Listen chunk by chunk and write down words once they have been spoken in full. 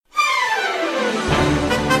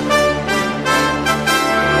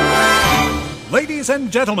Ladies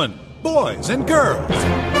and gentlemen, boys and girls,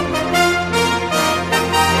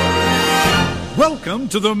 welcome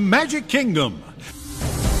to the Magic Kingdom.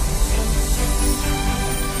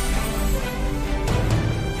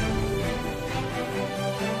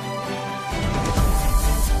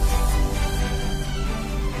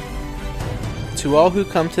 To all who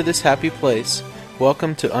come to this happy place,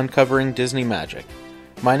 welcome to Uncovering Disney Magic.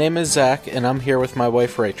 My name is Zach, and I'm here with my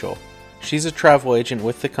wife Rachel. She's a travel agent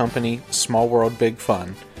with the company Small World Big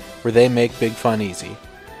Fun, where they make big fun easy.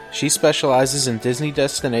 She specializes in Disney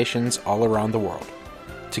destinations all around the world.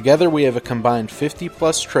 Together we have a combined 50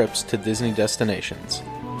 plus trips to Disney destinations.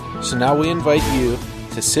 So now we invite you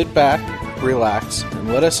to sit back, relax, and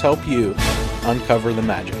let us help you uncover the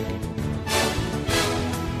magic.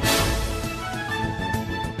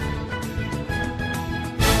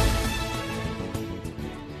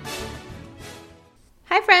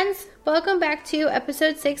 Hi friends, welcome back to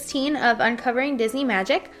episode 16 of Uncovering Disney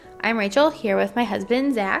Magic. I'm Rachel, here with my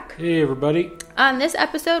husband, Zach. Hey everybody. On this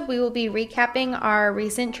episode, we will be recapping our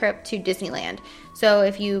recent trip to Disneyland. So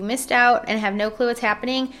if you missed out and have no clue what's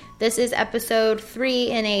happening, this is episode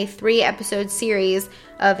 3 in a 3-episode series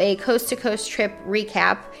of a coast-to-coast trip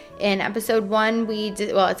recap. In episode 1,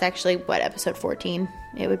 it's actually, episode 14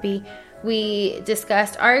 it would be. We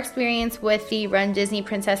discussed our experience with the Run Disney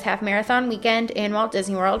Princess Half Marathon weekend in Walt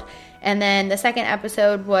Disney World. And then the second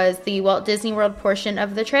episode was the Walt Disney World portion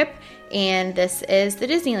of the trip. And this is the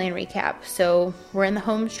Disneyland recap. So we're in the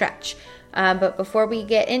home stretch. But before we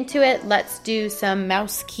get into it, let's do some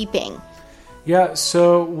mousekeeping. Yeah,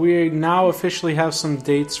 so we now officially have some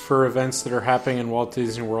dates for events that are happening in Walt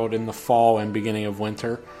Disney World in the fall and beginning of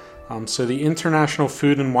winter. So the International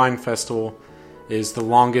Food and Wine Festival is the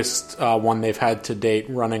longest one they've had to date,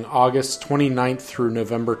 running August 29th through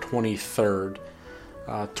November 23rd.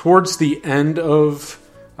 Towards the end of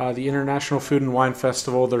the International Food and Wine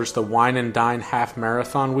Festival, there's the Wine and Dine Half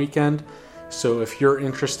Marathon weekend. So if you're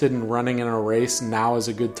interested in running in a race, now is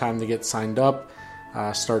a good time to get signed up,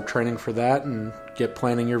 start training for that, and get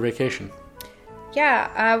planning your vacation.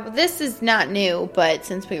 Yeah, this is not new, but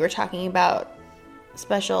since we were talking about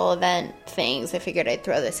special event things, I figured I'd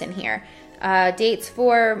throw this in here. Dates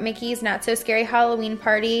for Mickey's Not So Scary Halloween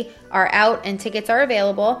Party are out and tickets are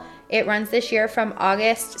available. It runs this year from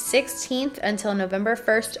August 16th until November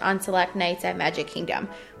 1st on select nights at Magic Kingdom.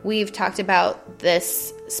 We've talked about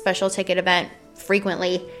this special ticket event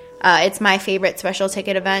frequently. It's my favorite special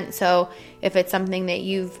ticket event, so if it's something that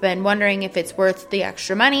you've been wondering if it's worth the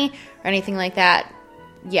extra money or anything like that,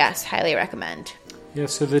 yes, highly recommend. Yeah,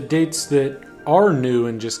 so the dates that are new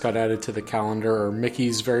and just got added to the calendar are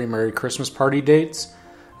Mickey's Very Merry Christmas Party dates.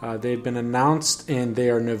 They've been announced, and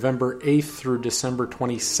they are November 8th through December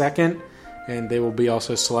 22nd, and they will be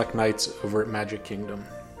also select nights over at Magic Kingdom.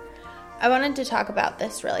 I wanted to talk about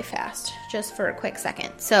this really fast, just for a quick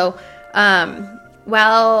second. So,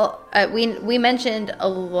 we mentioned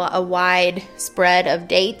a wide spread of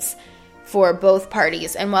dates for both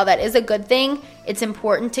parties, and while that is a good thing, it's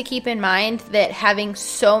important to keep in mind that having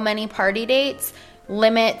so many party dates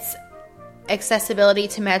limits accessibility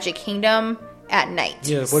to Magic Kingdom at night.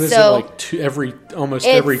 Yeah, what is it like?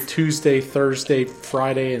 Every Tuesday, Thursday,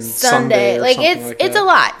 Friday, and Sunday. It's a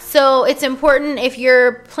lot. So it's important if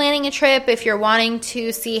you're planning a trip, if you're wanting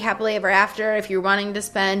to see Happily Ever After, if you're wanting to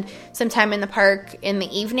spend some time in the park in the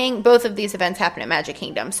evening. Both of these events happen at Magic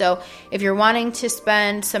Kingdom. So if you're wanting to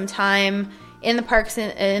spend some time in the park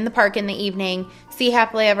in the evening, see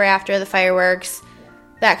Happily Ever After, the fireworks,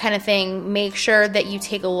 that kind of thing, make sure that you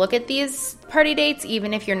take a look at these party dates,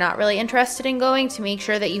 even if you're not really interested in going, to make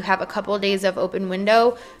sure that you have a couple days of open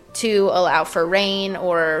window to allow for rain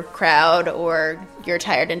or crowd, or you're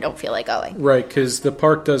tired and don't feel like going. Right, because the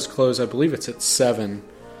park does close, I believe it's at 7.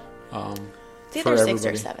 It's either 6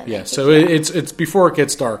 or 7. Yeah, so it's before it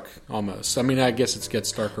gets dark, almost. I mean, I guess it gets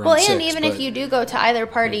dark around 6. Well, and even if you do go to either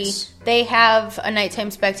party, they have a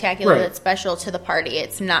nighttime spectacular that's special to the party.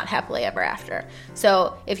 It's not Happily Ever After.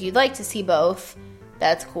 So if you'd like to see both,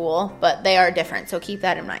 that's cool, but they are different, so keep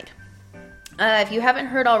that in mind. If you haven't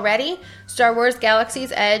heard already, Star Wars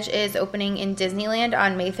Galaxy's Edge is opening in Disneyland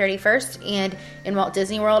on May 31st and in Walt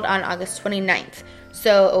Disney World on August 29th.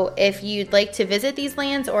 So if you'd like to visit these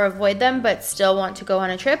lands or avoid them but still want to go on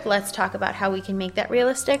a trip, let's talk about how we can make that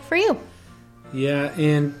realistic for you. Yeah,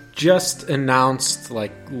 and just announced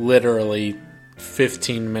literally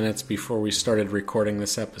 15 minutes before we started recording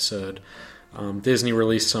this episode, Disney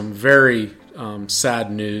released some very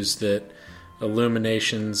sad news that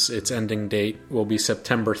Illuminations, its ending date will be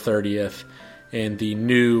September 30th, and the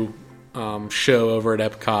new show over at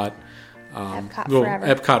Epcot, Epcot Forever.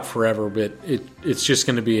 Epcot Forever, but it's just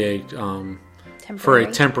going to be for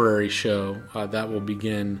a temporary show that will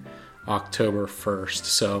begin October 1st.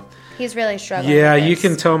 So he's really struggling. Yeah, with you this.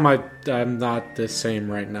 can tell I'm not the same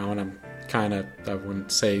right now, and I'm kind of, I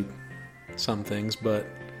wouldn't say some things, but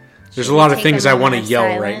there's a lot of things I want to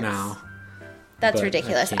yell right now. That's but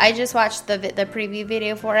ridiculous. I I just watched the preview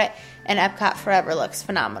video for it, and Epcot Forever looks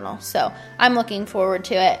phenomenal. So I'm looking forward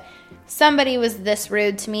to it. Somebody was this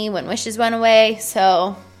rude to me when Wishes went away,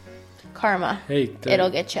 so karma. Hey, it'll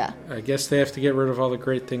get you. I guess they have to get rid of all the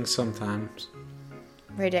great things sometimes.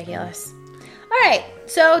 Ridiculous. All right,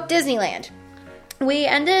 so Disneyland. We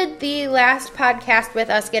ended the last podcast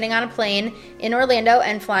with us getting on a plane in Orlando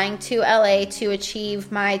and flying to LA to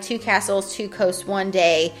achieve my 2 castles, 2 coasts, 1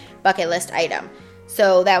 day bucket list item.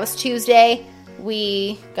 So that was Tuesday.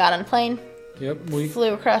 We got on a plane. Yep, we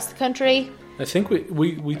flew across the country. I think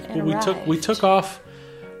we took off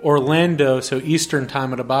Orlando, so Eastern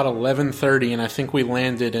time at about 11:30, and I think we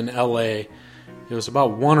landed in LA. It was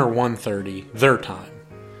about 1 or 1:30 their time.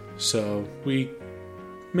 So we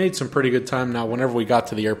made some pretty good time. Now, whenever we got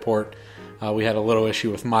to the airport, we had a little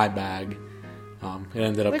issue with my bag. It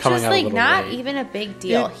ended up coming out a little late. Which was not even a big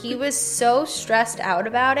deal. He was so stressed out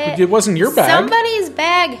about it. It wasn't your bag. Somebody's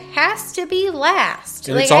bag has to be last.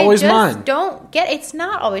 And it's always mine. It's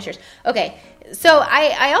not always yours. Okay, so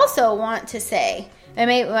I also want to say,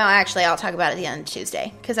 actually I'll talk about it at the end of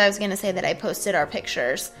Tuesday, because I was going to say that I posted our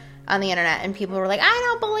pictures on the internet and people were like, I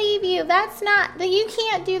don't believe you. You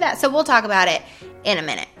can't do that. So we'll talk about it in a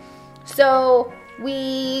minute. So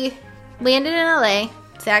we landed in LA.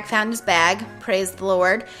 Zach found his bag, praise the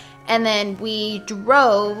Lord, and then we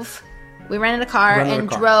rented a car and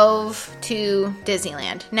drove to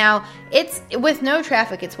Disneyland. Now, it's with no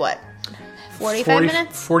traffic, it's what? 45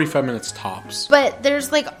 minutes? 45 minutes tops. But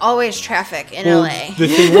there's always traffic in LA. The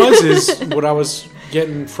thing is what I was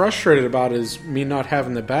getting frustrated about is me not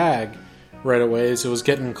having the bag right away, is it was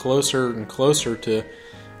getting closer and closer to,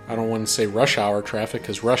 I don't want to say rush hour traffic,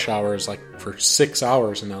 because rush hour is for 6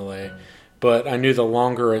 hours in LA. But I knew the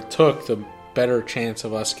longer it took, the better chance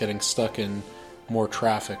of us getting stuck in more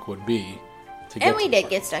traffic would be. And we did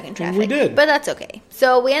get stuck in traffic. We did. But that's okay.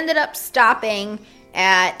 So we ended up stopping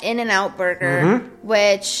at In-N-Out Burger,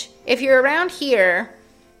 which, if you're around here,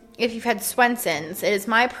 if you've had Swenson's, it is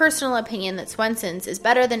my personal opinion that Swenson's is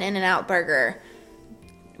better than In-N-Out Burger.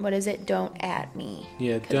 What is it? Don't at me.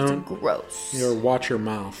 Yeah, don't. It's gross. Or watch your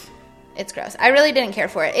mouth. It's gross. I really didn't care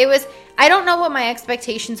for it. I don't know what my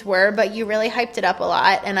expectations were, but you really hyped it up a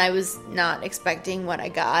lot, and I was not expecting what I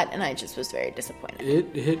got, and I just was very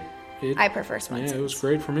disappointed. I prefer Swenson's. Yeah, it was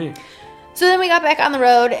great for me. So then we got back on the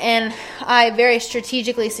road, and I very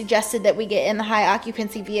strategically suggested that we get in the high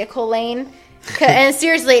occupancy vehicle lane. And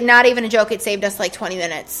seriously, not even a joke, it saved us 20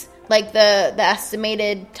 minutes. The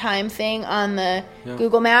estimated time thing on the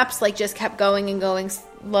Google Maps just kept going and going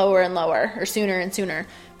lower and lower, or sooner and sooner,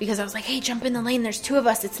 because I was like, hey, jump in the lane, there's 2 of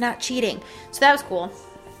us, it's not cheating. So that was cool.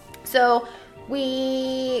 So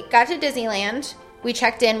we got to Disneyland, we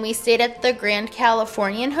checked in, we stayed at the Grand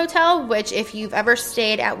Californian Hotel, which if you've ever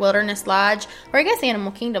stayed at Wilderness Lodge, or I guess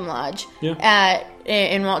Animal Kingdom Lodge,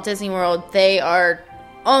 in Walt Disney World, they are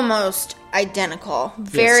almost identical.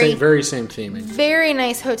 Very same theming. Very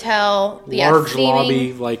nice hotel. Large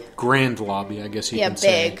lobby, grand lobby, I guess you can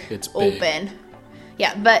say. Big. It's big. Open.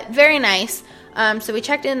 Yeah, but very nice. So we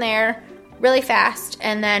checked in there really fast,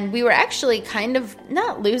 and then we were actually kind of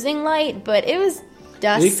not losing light, but it was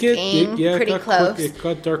dusking pretty close. It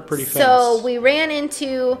got dark pretty fast. So we ran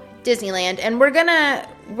into Disneyland, and we're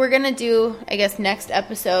gonna do, I guess next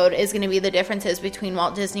episode is gonna be the differences between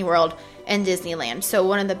Walt Disney World and Disneyland. So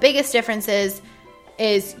one of the biggest differences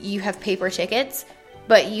is you have paper tickets,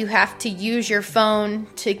 but you have to use your phone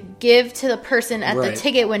to give to the person at the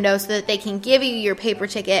ticket window so that they can give you your paper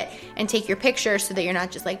ticket and take your picture, so that you're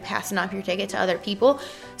not just passing off your ticket to other people.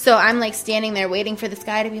 So I'm standing there waiting for this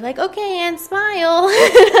guy to be okay, and smile.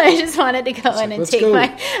 I just wanted to go in and take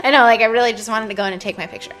I really just wanted to go in and take my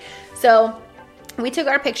picture. So we took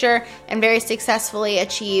our picture and very successfully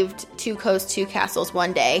achieved 2 coasts, 2 castles,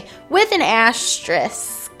 1 day, with an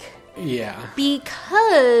asterisk. Yeah.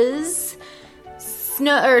 Because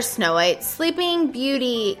Snow White Sleeping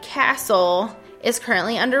Beauty Castle is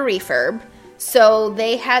currently under refurb. So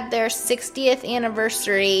they had their 60th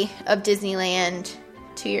anniversary of Disneyland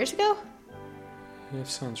 2 years ago? That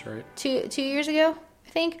sounds right. 2 years ago, I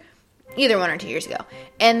think. Either 1 or 2 years ago.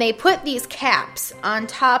 And they put these caps on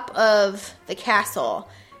top of the castle,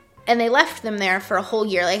 and they left them there for a whole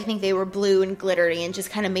year. I think they were blue and glittery and just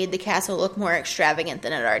kind of made the castle look more extravagant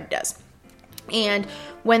than it already does. And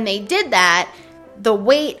when they did that, the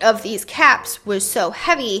weight of these caps was so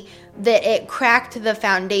heavy that it cracked the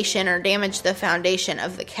foundation or damaged the foundation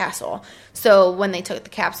of the castle. So when they took the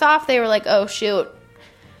caps off, they were like, oh shoot,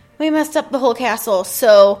 we messed up the whole castle.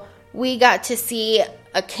 So we got to see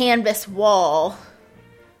a canvas wall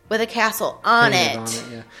with a castle on it.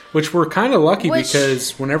 Yeah. Which we're kind of lucky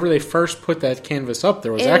because whenever they first put that canvas up,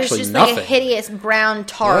 there was actually just nothing. like a hideous brown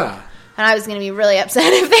tarp. Yeah. And I was going to be really upset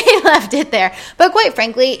if they left it there. But quite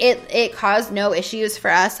frankly, it caused no issues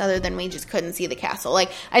for us other than we just couldn't see the castle.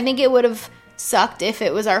 Like, I think it would have sucked if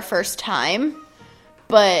it was our first time.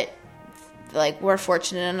 But, like, we're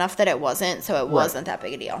fortunate enough that it wasn't. So it wasn't that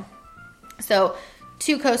big a deal. So,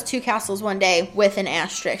 2 coasts, 2 castles one day with an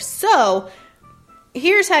asterisk. So,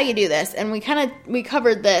 here's how you do this. And we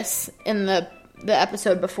covered this in the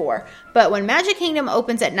episode before, but when Magic Kingdom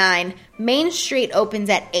opens at 9, Main Street opens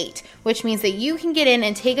at 8, which means that you can get in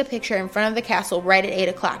and take a picture in front of the castle right at 8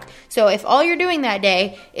 o'clock. So if all you're doing that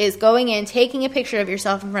day is going in, taking a picture of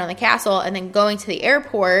yourself in front of the castle, and then going to the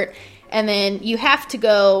airport, and then you have to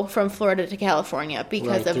go from Florida to California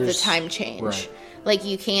because of the time change. Right. Like,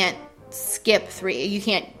 you can't you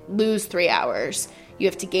can't lose 3 hours. You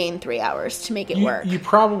have to gain 3 hours to make it work. You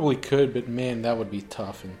probably could, but man, that would be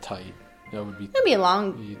tough and tight. It'd be a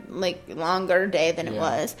longer day than it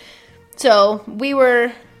was. So we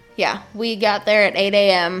got there at 8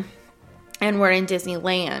 a.m. and we're in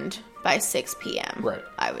Disneyland by 6 p.m. Right.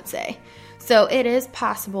 I would say. So it is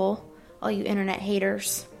possible, all you internet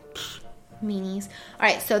haters. Meanies. All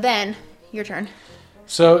right, so then, your turn.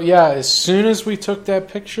 So, yeah, as soon as we took that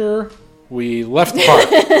picture, we left the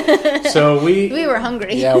park. So we were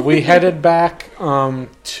hungry. Yeah, we headed back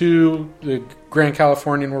to the Grand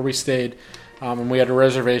Californian where we stayed, and we had a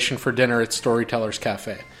reservation for dinner at Storytellers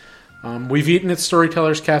Cafe. We've eaten at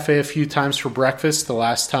Storytellers Cafe a few times for breakfast the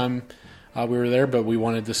last time we were there, but we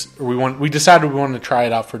decided we wanted to try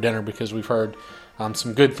it out for dinner because we've heard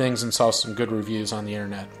some good things and saw some good reviews on the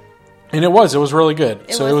internet. And it was really good.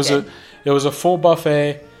 It was a full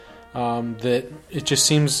buffet. That it just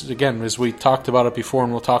seems, again, as we talked about it before,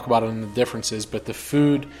 and we'll talk about it in the differences, but the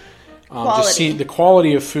food, the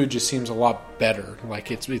quality of food just seems a lot better.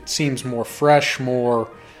 Like it seems more fresh,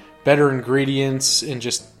 better ingredients, and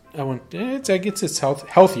just it's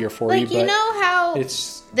healthier for you. Like, you know how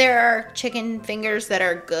there are chicken fingers that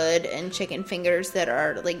are good and chicken fingers that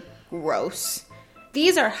are like gross.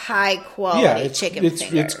 These are high quality chicken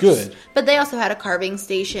fingers. It's good, but they also had a carving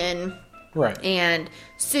station. Right. And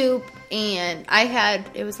soup, and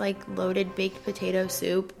it was like loaded baked potato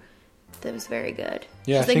soup. That was very good.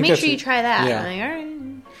 Yeah. She's like, make sure you try that. Yeah. I'm like, all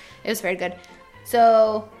right. It was very good.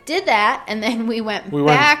 So, did that, and then we went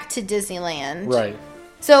back to Disneyland. Right.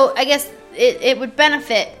 So, I guess it would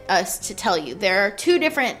benefit us to tell you. There are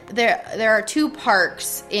two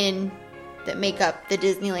parks that make up the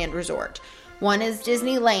Disneyland Resort. One is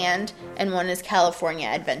Disneyland, and one is California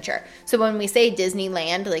Adventure. So when we say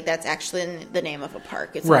Disneyland, like, that's actually the name of a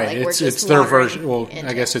park. It's right. Not like it's their version. Well,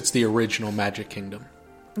 I guess it's the original Magic Kingdom.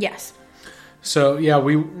 Yes. So yeah,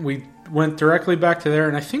 we went directly back to there,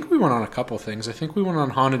 and I think we went on a couple things. I think we went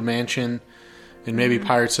on Haunted Mansion and maybe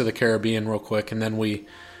Pirates of the Caribbean real quick, and then we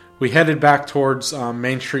headed back towards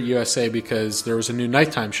Main Street USA because there was a new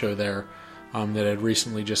nighttime show there that had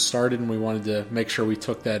recently just started, and we wanted to make sure we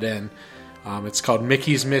took that in. It's called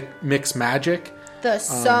Mickey's Mix Magic. The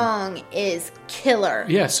song is killer.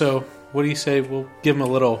 Yeah, so what do you say? We'll give them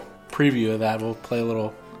a little preview of that. We'll play a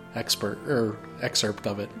little excerpt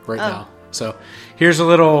of it right now. So here's a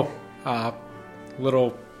little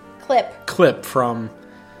clip from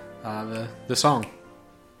the song.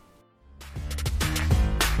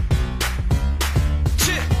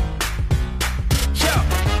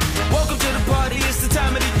 Welcome to the party, it's the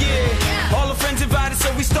time of the year. All the friends invited, so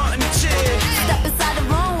we starting to cheer. Step inside the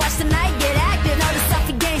room, watch the night get active. Know the stuff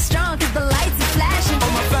getting strong, cause the lights are flashing.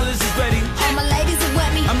 All my fellas is ready, All my ladies are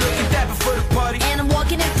with me, I'm looking dapper for the party. and I'm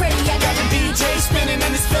walking in pretty. I got the DJ spinning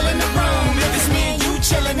and it's filling the room. If it's me and you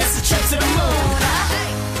chilling, it's a trip to the moon.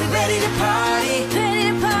 We ready to party, Ready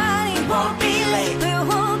to party, won't be late. we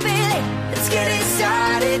won't be late. Let's get it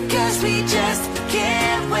started, cause we just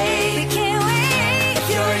can't We wait. can't wait. If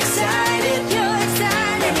you're excited, You're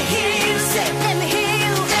excited. let me hear you say Let me hear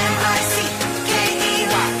you. MICKEYMOUSE.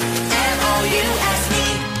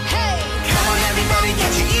 Hey, Come on everybody,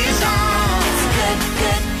 get your ears on. it's a good,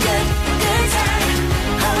 good, good, good time.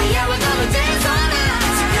 Oh yeah, we're gonna dance all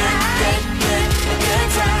night. It's a good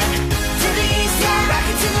time. To the east side, rock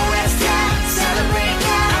it to the west side. Celebrate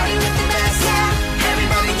now, party with the best side.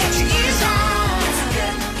 Everybody get your ears on. It's a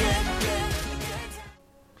good time.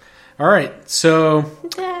 All right, so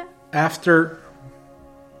Yeah. after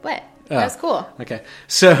What? That's cool. okay,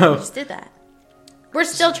 so Just did that. We're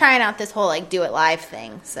still trying out this whole like do it live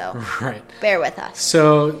thing, so Right. bear with us.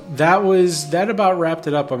 So that about wrapped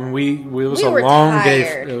it up. I mean, it was We a were long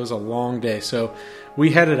tired. day. It was a long day. So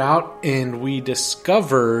we headed out and we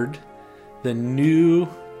discovered the new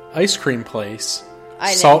ice cream place, I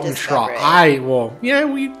didn't Salt and Straw. discover it.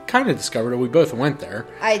 We kind of discovered it. We both went there,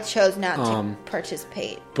 I chose not to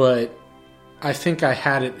participate. but I think I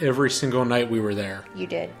had it every single night we were there. You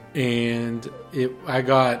did. And I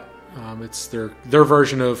got it's their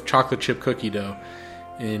version of chocolate chip cookie dough,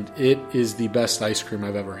 and it is the best ice cream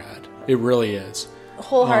I've ever had. It really is.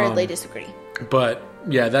 Wholeheartedly disagree. But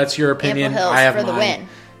yeah, that's your opinion. Ample Hills I have for the mine. win.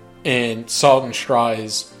 And Salt and Straw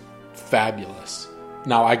is fabulous.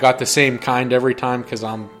 Now I got the same kind every time because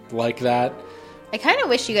I'm like that. I kind of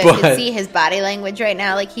wish you guys But- could see his body language right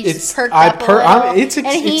now. Like he It's- just perked I up a per- little, I'm- it's and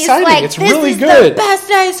he's exciting. like, It's "This really is good." the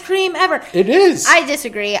best ice cream ever." It is. I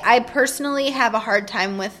disagree. I personally have a hard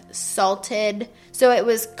time with salted. So it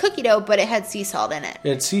was cookie dough, but it had sea salt in it, It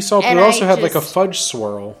had sea salt, but And it also I had like a just- fudge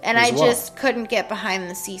swirl. and as I well. just couldn't get behind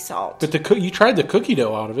the sea salt. But you tried the cookie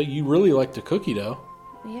dough out of it. You really liked the cookie dough.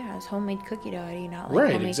 Yeah, it was homemade cookie dough. I do not like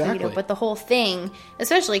Right, homemade exactly. cookie dough, but the whole thing,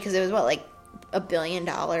 especially because it was like $1 billion.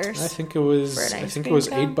 I think it was. For an I ice think it cream was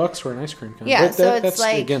cone? $8 for an ice cream cone. Yeah, But so it's that's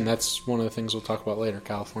like- again, that's one of the things we'll talk about later.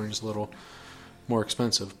 California's a little more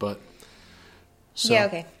expensive, but so Yeah,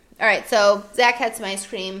 okay. All right, so Zach had some ice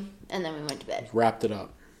cream, and then we went to bed. wrapped it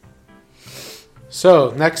up.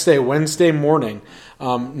 So next day, Wednesday morning.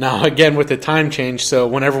 Now again with the time change, so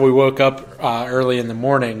whenever we woke up early in the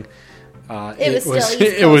morning, It was still East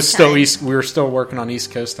it was Coast still time. East. We were still working on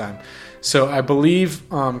East Coast time. So I believe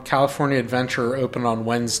California Adventure opened on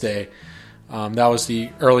Wednesday. That was the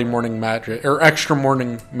early morning magic or extra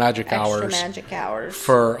morning magic Extra hours magic hours.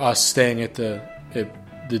 for us staying at the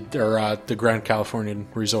Grand Californian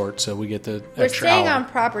Resort. So we get the We're extra staying hour. on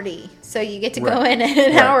property, so you get to Right. go in an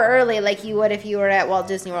Right. hour early like you would if you were at Walt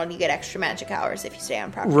Disney World. You get extra magic hours if you stay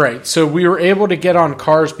on property. Right. So we were able to get on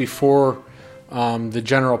cars before the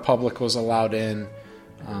general public was allowed in.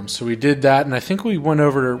 So we did that, and I think we went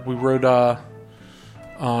over. We rode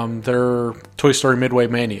their Toy Story Midway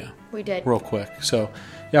Mania We did. real quick. So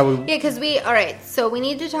yeah, Yeah, because all right, so we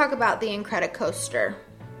need to talk about the Incredicoaster.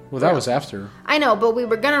 that was after. I know, but we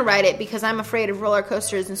were going to ride it because I'm afraid of roller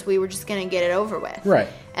coasters, and so we were just going to get it over with. Right.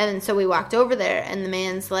 And so we walked over there, and the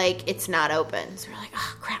man's like, it's not open. So we're like,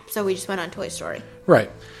 oh, crap. So we just went on Toy Story. Right.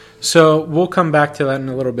 So we'll come back to that in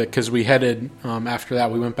a little bit because we headed after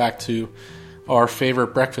that. We went back to our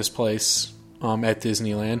favorite breakfast place at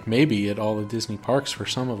Disneyland, maybe at all the Disney parks for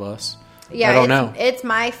some of us. Yeah, I don't know. It's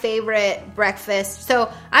my favorite breakfast.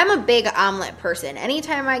 So I'm a big omelet person.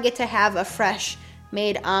 Anytime I get to have a fresh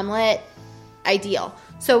made omelet, ideal.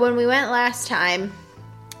 So when we went last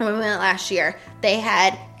year, they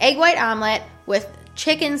had egg white omelet with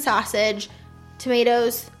chicken sausage,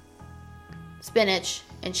 tomatoes, spinach,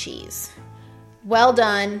 and cheese. Well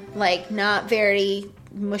done, like not very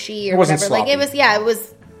mushy or It wasn't whatever. Like it sloppy.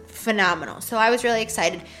 was phenomenal. So I was really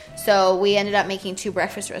excited. So we ended up making 2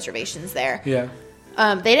 breakfast reservations there. Yeah.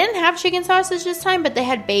 They didn't have chicken sausage this time, but they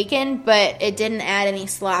had bacon, but it didn't add any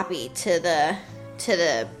sloppy to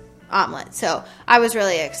the omelet. So I was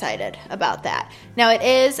really excited about that. Now it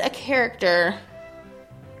is a character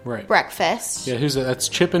Right. breakfast. Yeah, who's that? That's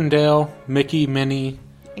Chip and Dale, Mickey, Minnie,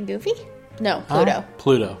 And Goofy? No, Pluto.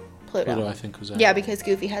 Pluto. Pluto. I think was that. Yeah, because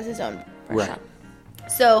Goofy has his own Right. restaurant.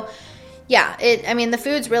 So, yeah, the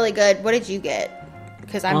food's really good. What did you get?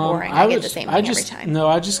 Because I'm boring. I get the same thing every time. No,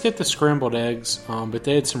 I just get the scrambled eggs. But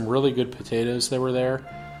they had some really good potatoes that were there.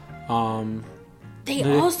 They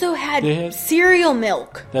they- also had they had- cereal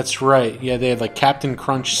milk. That's right. Yeah, they had like Captain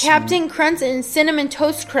Crunch. Captain Crunch and Cinnamon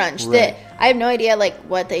Toast Crunch. Right. That I have no idea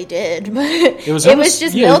what they did, but It was it almost- was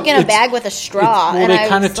just yeah, milk in a it's- bag with a straw. Well, and they I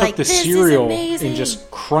kind of was took like, the this is cereal amazing. and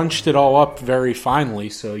just crunched it all up very finely,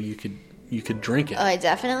 so you could drink it. Oh, I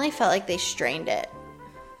definitely felt like they strained it.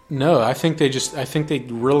 No, I think they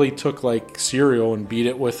really took like cereal and beat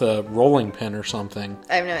it with a rolling pin or something.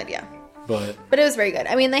 I have no idea, But but it was very good.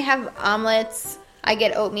 I mean, they have omelets. I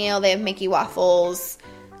get oatmeal. They have Mickey waffles,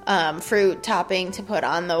 fruit topping to put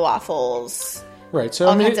on the waffles. right, so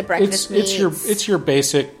All I mean, kinds of breakfast it's your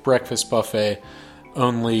basic breakfast buffet.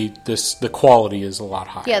 Only the quality is a lot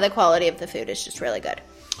higher. Yeah, the quality of the food is just really good.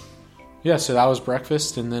 Yeah, so that was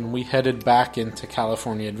breakfast, and then we headed back into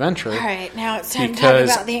California Adventure. All right, now it's time to talk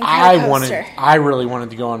Because about the Incredicoaster. I really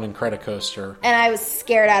wanted to go on Incredicoaster. And I was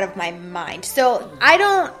scared out of my mind. So I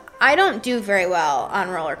don't do very well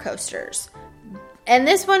on roller coasters. And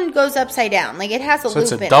this one goes upside down. Like it has a So loop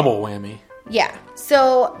it's in a it. double whammy. Yeah.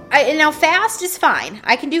 So now fast is fine.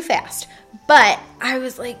 I can do fast. But I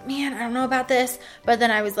was like, man, I don't know about this. But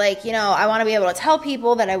then I was like, I want to be able to tell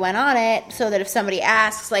people that I went on it so that if somebody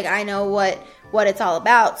asks, like, I know what it's all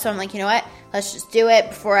about. So I'm like, you know what? Let's just do it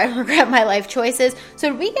before I regret my life choices. So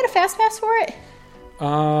did we get a fast pass for it?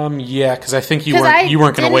 Yeah, because I think you weren't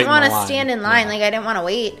going to wait in the line. I didn't want to stand in line. Like, I didn't want to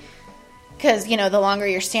wait. Because, the longer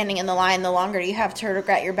you're standing in the line, the longer you have to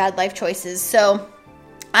regret your bad life choices. So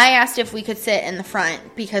I asked if we could sit in the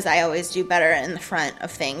front because I always do better in the front of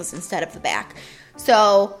things instead of the back.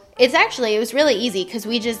 So it was really easy because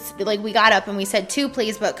we just, we got up and we said 2,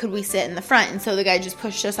 please, but could we sit in the front? And so the guy just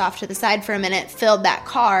pushed us off to the side for a minute, filled that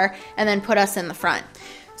car, and then put us in the front.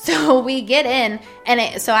 So we get in,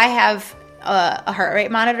 and so I have a heart rate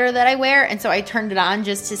monitor that I wear, and so I turned it on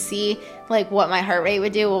just to see what my heart rate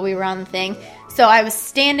would do while we were on the thing. So I was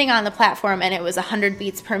standing on the platform and it was 100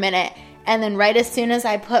 beats per minute, and then right as soon as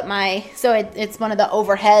I put it's one of the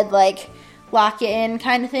overhead lock it in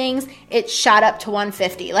kind of things, it shot up to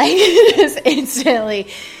 150 just instantly.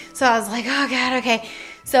 So I was like, oh god, okay.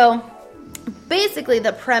 So basically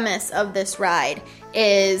the premise of this ride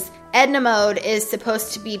is Edna Mode is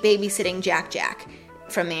supposed to be babysitting Jack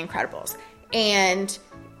from The Incredibles, and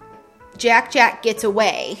Jack gets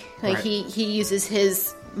away. Right. He uses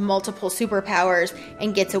his multiple superpowers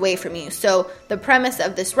and gets away from you. So the premise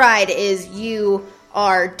of this ride is you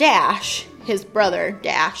are Dash, his brother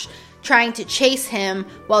Dash, trying to chase him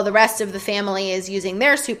while the rest of the family is using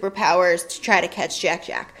their superpowers to try to catch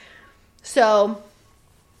Jack. So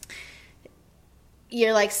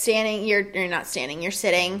you're you're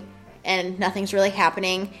sitting and nothing's really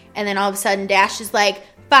happening, and then all of a sudden Dash is like,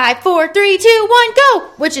 5, 4, 3, 2, 1, go!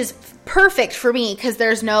 Which is perfect for me because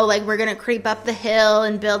there's no we're gonna creep up the hill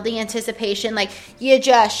and build the anticipation. You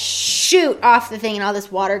just shoot off the thing and all this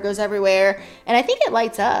water goes everywhere, and I think it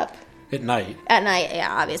lights up at night. Yeah,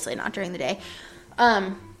 obviously not during the day.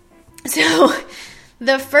 So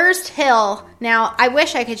the first hill. Now I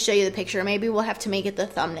wish I could show you the picture. Maybe we'll have to make it the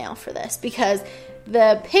thumbnail for this, because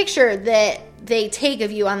the picture that they take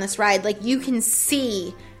of you on this ride, you can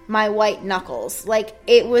see my white knuckles.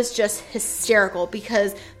 It was just hysterical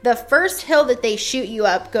because the first hill that they shoot you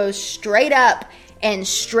up goes straight up and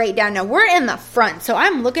straight down. Now we're in the front, so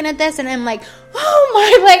I'm looking at this and I'm like, oh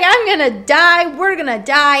my, I'm gonna die, we're gonna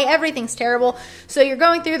die, everything's terrible. So you're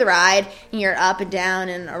going through the ride and you're up and down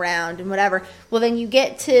and around and whatever. Well, then you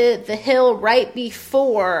get to the hill right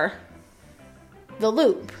before the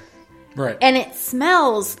loop. Right. And it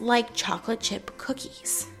smells like chocolate chip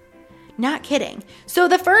cookies. Not kidding. So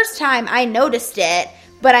the first time I noticed it,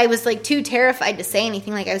 but I was too terrified to say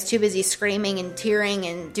anything. I was too busy screaming and tearing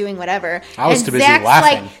and doing whatever. I was too busy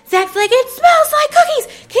laughing. Zach's like, it smells like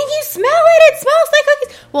cookies. Can you smell it? It smells like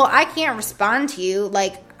cookies. Well, I can't respond to you.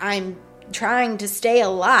 I'm trying to stay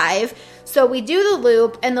alive. So we do the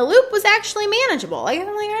loop, and the loop was actually manageable. I'm like,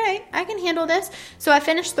 all right, I can handle this. So I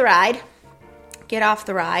finished the ride, get off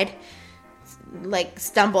the ride,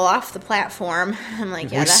 stumble off the platform. I'm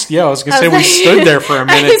like, I was gonna say we stood there for a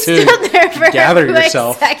minute too. Gather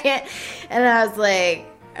yourself. Second, and I was like,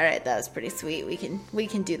 all right, that was pretty sweet. We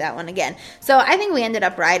can do that one again. So I think we ended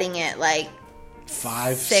up riding it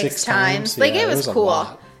 5, 6 times. Yeah, it was cool.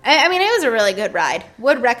 I mean, it was a really good ride.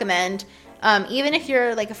 Would recommend. Even if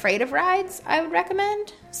you're afraid of rides, I would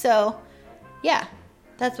recommend. So yeah,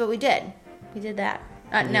 that's what we did. We did that.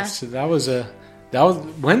 No. So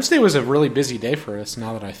Wednesday was a really busy day for us,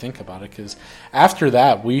 now that I think about it, because after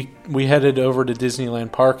that we headed over to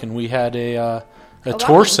Disneyland Park and we had a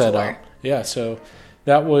tour set up. Yeah, so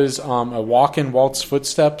that was a Walk in Walt's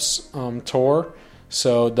Footsteps tour.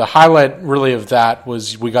 So the highlight really of that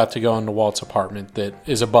was we got to go into Walt's apartment that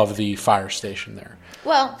is above the fire station there.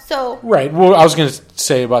 Well, so right. Well, I was going to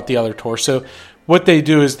say about the other tour. So what they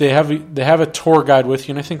do is they have a tour guide with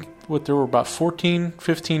you, and I think there were about 14,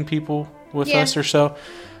 15 people with us or so,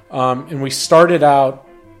 and we started out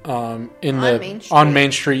on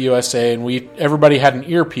Main Street USA, and everybody had an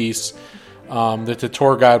earpiece that the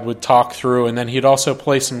tour guide would talk through, and then he'd also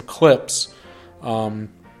play some clips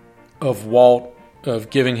of Walt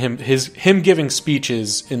giving him giving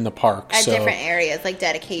speeches in the park at different areas, like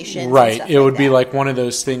dedications. Right, and stuff it would that. be like one of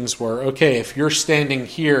those things where, okay, if you're standing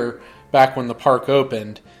here back when the park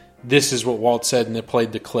opened, this is what Walt said, and it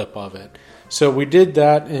played the clip of it. So we did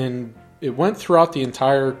that, and it went throughout the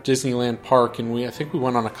entire Disneyland park, and I think we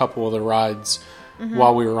went on a couple of the rides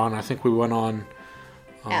while we were on. I think we went on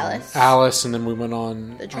Alice, and then we went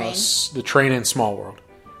on the train in Small World.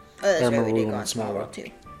 Oh, that's I remember right, we we did went go on on Small World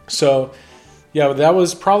too. So Yeah, that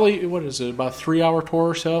was probably, what is it, about a 3-hour tour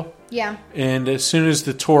or so? Yeah. And as soon as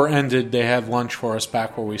the tour ended, they had lunch for us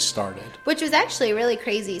back where we started. Which was actually really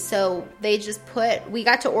crazy. So they just we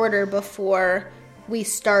got to order before we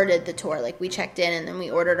started the tour. Like, we checked in and then we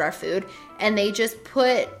ordered our food. And they just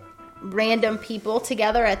put random people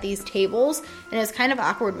together at these tables. And it was kind of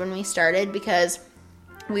awkward when we started because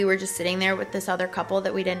we were just sitting there with this other couple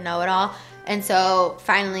that we didn't know at all. And so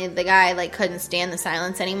finally the guy, like, couldn't stand the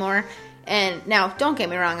silence anymore. And now, don't get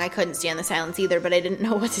me wrong, I couldn't stand the silence either, but I didn't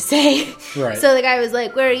know what to say. Right. So the guy was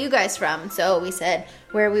like, "Where are you guys from?" So we said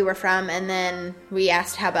where we were from, and then we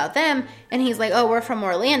asked how about them, and he's like, "Oh, we're from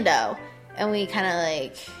Orlando." And we kind of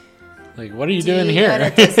Like, what are you "Do doing you here? go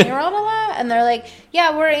to Disney World a lot?" And they're like,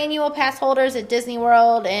 "Yeah, we're annual pass holders at Disney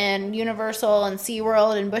World and Universal and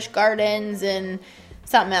SeaWorld and Busch Gardens and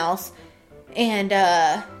something else." And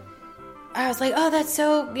I was like, "Oh, that's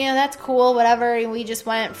so, that's cool, whatever." And we just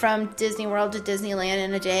went from Disney World to Disneyland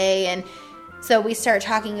in a day. And so we started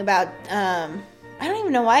talking about, I don't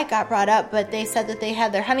even know why it got brought up, but they said that they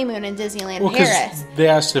had their honeymoon in Disneyland Paris. They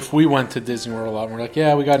asked if we went to Disney World a lot, and we're like,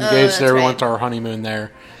 yeah, we got engaged that's there, we right. went to our honeymoon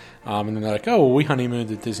there. And then they're like, oh, well, we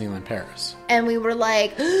honeymooned at Disneyland Paris. And we were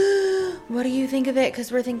like, "What do you think of it?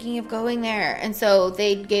 Because we're thinking of going there." And so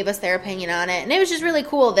they gave us their opinion on it. And it was just really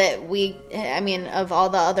cool that of all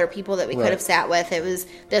the other people that we could Right. have sat with, it was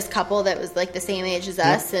this couple that was like the same age as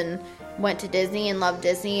us and went to Disney and loved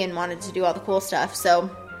Disney and wanted to do all the cool stuff.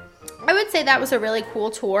 So I would say that was a really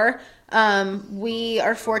cool tour. We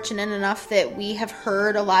are fortunate enough that we have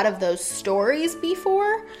heard a lot of those stories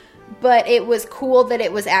before. But it was cool that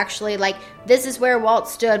it was actually like, this is where Walt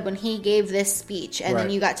stood when he gave this speech. And then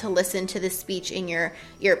Right. you got to listen to this speech in your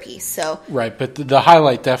earpiece. So, Right, but the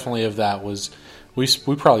highlight definitely of that was we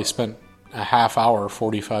probably spent a half hour,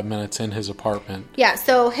 45 minutes in his apartment. yeah.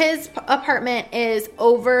 So his apartment is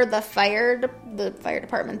over the fire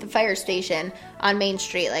department, the fire station on Main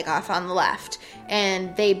Street, like off on the left.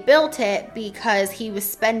 And they built it because he was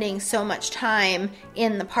spending so much time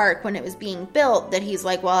in the park when it was being built that he's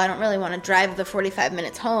like, well, I don't really want to drive the 45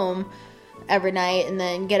 minutes home every night and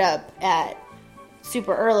then get up at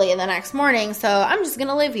super early the next morning, so I'm just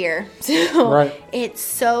gonna live here. So Right. It's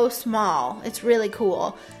so small. It's really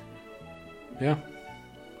cool. Yeah.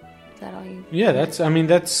 Is that all you? Yeah,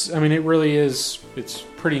 it really is. It's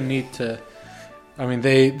pretty neat to. I mean,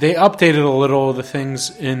 they updated a little of the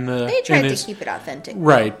things in the. They tried in to his- keep it authentic,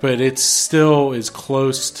 Right, but it's still as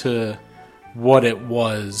close to what it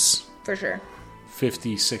was for sure.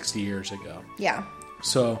 50, 60 years ago. Yeah.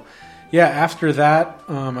 So, yeah, after that,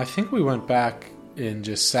 I think we went back and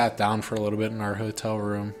just sat down for a little bit in our hotel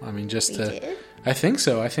room. I mean, just We to. did? I think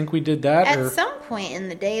so. I think we did that. At some point in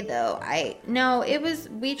the day, though,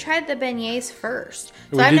 we tried the beignets first.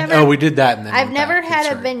 So we did that, and then I've went never back. had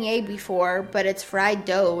That's a right. beignet before, but it's fried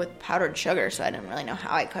dough with powdered sugar, so I didn't really know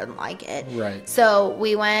how I couldn't like it. Right. So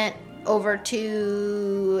we went over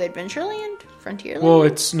to Adventureland, Frontierland. Well,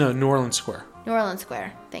 it's New Orleans Square. New Orleans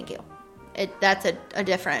Square. Thank you. That's a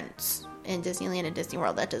difference in Disneyland and Disney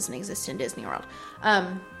World that doesn't exist in Disney World.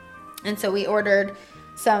 And so we ordered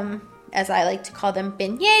some, as I like to call them,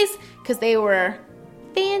 beignets, because they were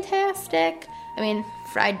fantastic. I mean,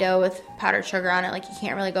 fried dough with powdered sugar on it, like you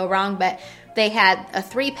can't really go wrong. But they had a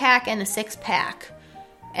 3-pack and a 6-pack.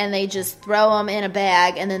 And they just throw them in a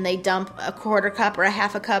bag, and then they dump a quarter cup or a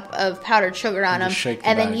half a cup of powdered sugar on them. just shake the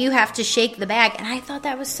And then bag. you have to shake the bag. And I thought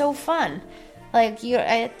that was so fun. Like,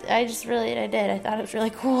 I did. I thought it was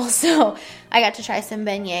really cool. So I got to try some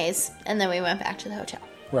beignets, and then we went back to the hotel.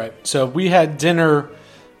 Right. So we had dinner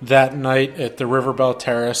that night at the Riverbell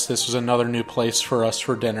Terrace. This was another new place for us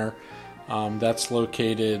for dinner. That's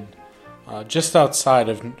located just outside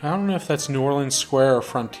of, I don't know if that's New Orleans Square or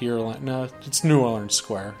Frontierland. No, it's New Orleans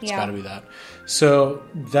Square. It's Yeah. got to be that. So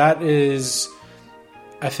that is,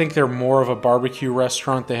 I think they're more of a barbecue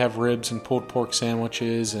restaurant. They have ribs and pulled pork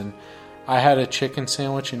sandwiches, and I had a chicken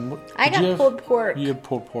sandwich. And I did got you have- pulled pork. You had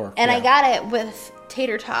pulled pork. And yeah. I got it with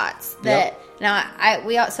tater tots.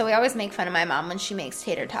 We always make fun of my mom when she makes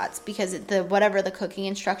tater tots, because whatever the cooking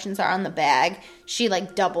instructions are on the bag, she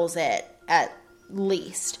like doubles it at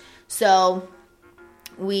least. So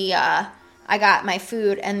I got my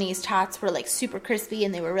food, and these tots were like super crispy,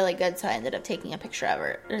 and they were really good. So I ended up taking a picture of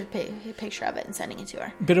it and sending it to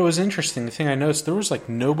her. But it was interesting. The thing I noticed, there was like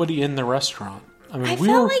nobody in the restaurant. I mean, I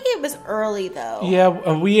felt like it was early though.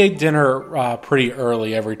 Yeah, we ate dinner pretty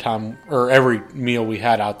early every meal we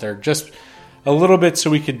had out there. Just a little bit so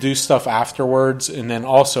we could do stuff afterwards, and then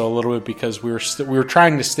also a little bit because we were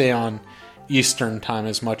trying to stay on Eastern time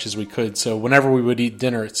as much as we could. So whenever we would eat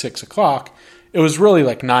dinner at 6 o'clock, it was really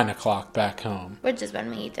like 9 o'clock back home. Which is when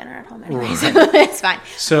we eat dinner at home anyway, so it's fine.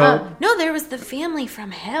 So- no, there was the family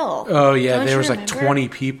from hell. Oh yeah, Don't there you was like remember? 20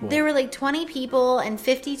 people. There were like 20 people and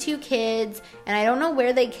 52 kids, and I don't know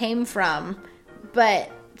where they came from, but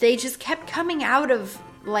they just kept coming out of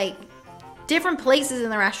like different places in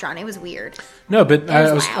the restaurant. It was weird. No, but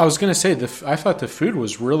I was was going to say I thought the food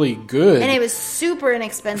was really good. And it was super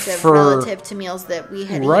inexpensive For- relative to meals that we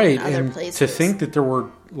had right, eaten in other and places. to think that there were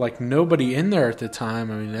like nobody in there at the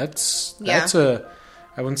time. I mean, that's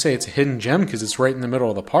I wouldn't say it's a hidden gem because it's right in the middle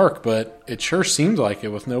of the park, but it sure seemed like it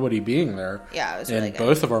with nobody being there. Yeah, it was and really good.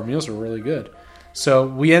 both of our meals were really good. So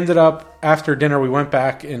we ended up after dinner. We went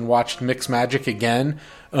back and watched Mixed Magic again.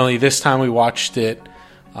 Only this time we watched it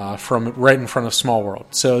from right in front of Small World.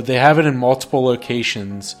 So they have it in multiple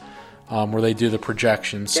locations where they do the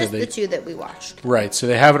projections. Just so they, the two that we watched. Right. So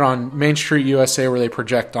they have it on Main Street USA where they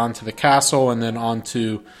project onto the castle and then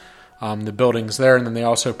onto the buildings there. And then they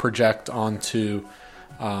also project onto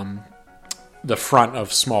the front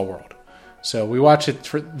of Small World. So we watched it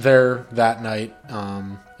there that night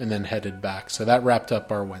and then headed back. So that wrapped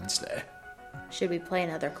up our Wednesday. Should we play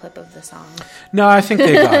another clip of the song? No, I think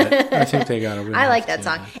they got it. I think they got it. We don't I like have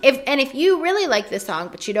that to song. do If you really like this song,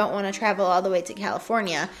 but you don't want to travel all the way to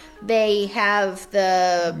California, they have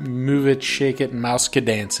the Move It, Shake It, and Mouse Could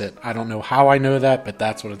Dance It. I don't know how I know that, but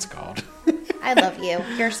that's what it's called. I love you.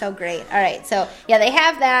 You're so great. All right. So, yeah, they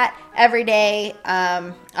have that every day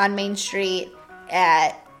on Main Street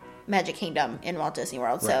at Magic Kingdom in Walt Disney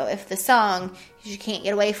World. So, if the song, you can't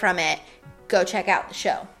get away from it, go check out the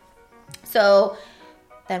show. So,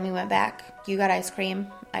 then we went back. You got ice cream.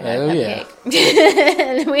 I got a cupcake.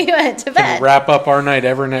 And we went to bed. Wrap up our night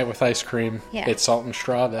every night with ice cream. Yeah. It's Salt and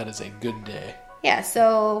Straw. That is a good day. Yeah,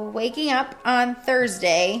 so waking up on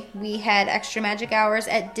Thursday, we had extra magic hours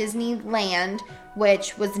at Disneyland,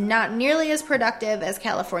 which was not nearly as productive as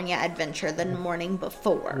California Adventure the morning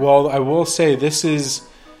before. Well, I will say this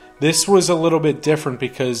was a little bit different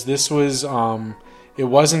because this was it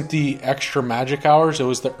wasn't the extra magic hours, it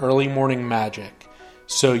was the early morning magic.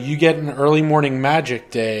 So you get an early morning magic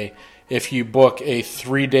day if you book a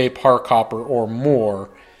 3-day park hopper or more.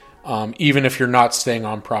 Even if you're not staying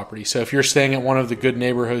on property. So if you're staying at one of the Good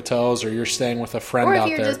Neighbor hotels or you're staying with a friend Or out if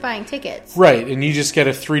you're there. just buying tickets. Right, and you just get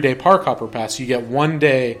a 3-day park hopper pass. You get 1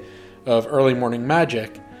 day of early morning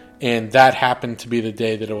magic, and that happened to be the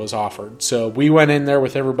day that it was offered. So we went in there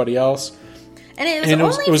with everybody else. And it was And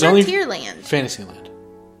only Frontierland. Fantasyland.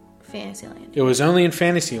 Fantasyland. It was only in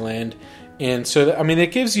Fantasyland. And so,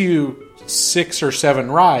 it gives you 6 or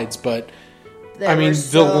 7 rides, but... There were the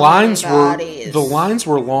so lines many bodies.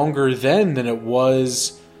 were longer then than it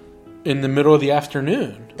was in the middle of the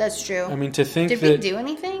afternoon. That's true. I mean, to think Did that we do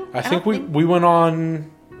anything? I think we went on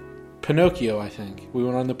Pinocchio. I think we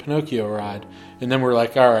went on the Pinocchio ride, and then we're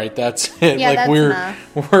like, all right, that's it. Yeah, like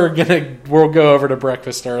that's enough. we'll go over to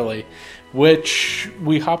breakfast early, which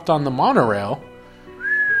we hopped on the monorail,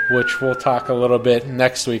 which we'll talk a little bit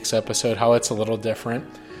next week's episode how it's a little different.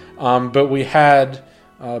 But we had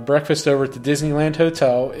breakfast over at the Disneyland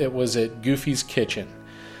Hotel. It was at Goofy's Kitchen.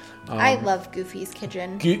 I love Goofy's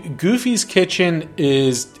Kitchen. Goofy's Kitchen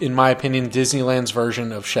is, in my opinion, Disneyland's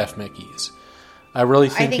version of Chef Mickey's. I really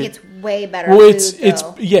think I think it's way better well, food, it's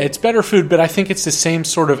though. it's better food, but I think it's the same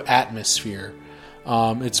sort of atmosphere.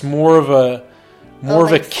 It's more of a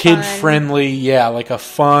like kid friendly, like a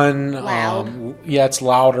fun. Loud. It's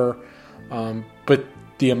louder, but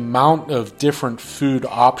the amount of different food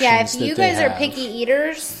options. Yeah, if that you they guys are have, picky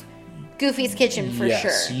eaters, Goofy's Kitchen for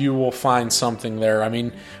yes, sure. you will find something there. I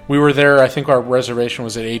mean, we were there. I think our reservation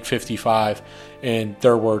was at 8:55, and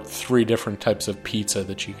there were 3 different types of pizza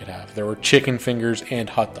that you could have. There were chicken fingers and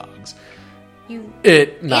hot dogs.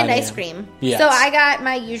 And 9 ice a.m. cream. Yes. So I got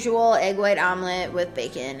my usual egg white omelet with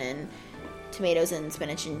bacon and tomatoes and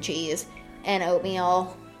spinach and cheese and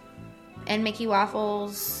oatmeal and Mickey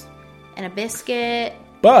waffles and a biscuit,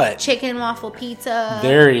 But chicken waffle pizza.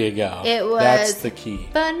 there you go. It was That's the key.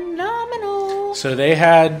 phenomenal. So they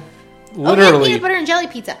had and literally peanut butter and jelly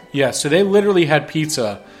pizza. so they literally had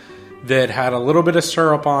pizza that had a little bit of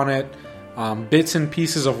syrup on it, bits and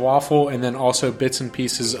pieces of waffle, and then also bits and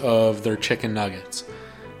pieces of their chicken nuggets.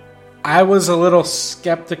 I was a little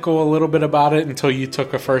skeptical a little bit about it until you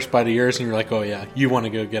took a first bite of yours and you're like, oh yeah, you want to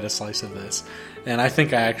go get a slice of this. And I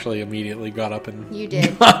think I actually immediately got up and You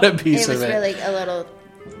did. got a piece It was of it. really a little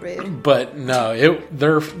rude. But no,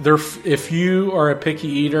 they're if you are a picky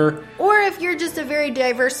eater, Or if you're just a very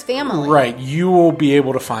diverse family. right, you will be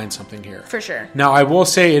able to find something here. For sure. Now, I will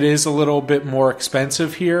say it is a little bit more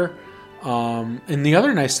expensive here. And the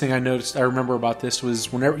other nice thing I remember about this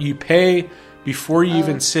was whenever you pay before you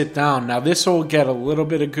even sit down. Now, this will get a little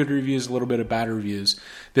bit of good reviews, a little bit of bad reviews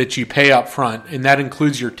that you pay up front, and that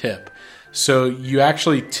includes your tip. So you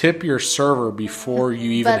actually tip your server before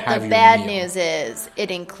you even have But your the bad meal. news is it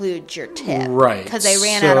includes your tip. Right. Because they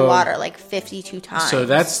ran out of water like 52 times. So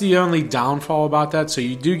that's the only downfall about that. So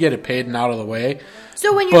you do get it paid and out of the way.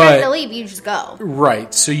 So when you're but- ready to leave, you just go.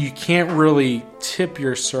 Right. So you can't really tip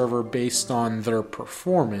your server based on their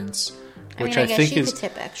performance, which I guess think you is could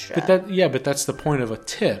tip extra. But that's the point of a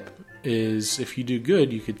tip. Is if you do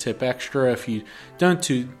good, you could tip extra. If you don't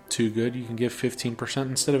too good, you can give 15%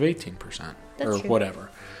 instead of 18% or true. whatever.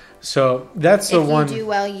 So that's the if one. you do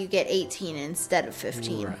well, you get 18 instead of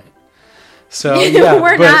 15. Right. So yeah,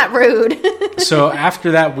 We're but- not rude. So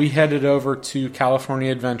after that, we headed over to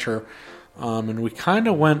California Adventure, and we kind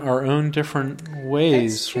of went our own different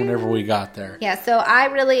ways whenever we got there. Yeah, so I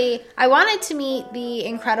wanted to meet the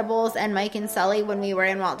Incredibles and Mike and Sully when we were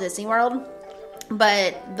in Walt Disney World,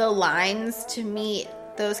 but the lines to meet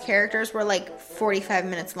those characters were like 45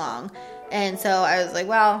 minutes long. And so I was like,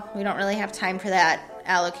 well, we don't really have time for that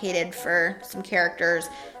allocated for some characters.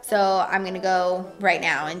 So I'm going to go right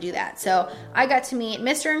now and do that. So I got to meet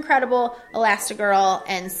Mr. Incredible, Elastigirl,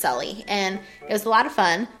 and Sully. And it was a lot of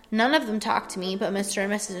fun. None of them talked to me, but Mr.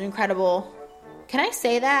 and Mrs. Incredible. Can I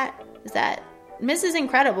say that? Is that Mrs.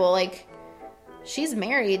 Incredible, like, she's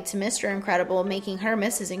married to Mr. Incredible, making her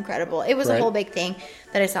Mrs. Incredible. It was a Right. whole big thing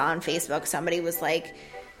that I saw on Facebook. Somebody was like,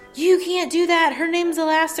 you can't do that. Her name's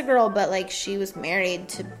Elastigirl. But, like, she was married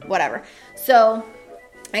to whatever. So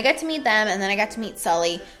I got to meet them, and then I got to meet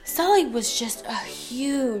Sully. Sully was just a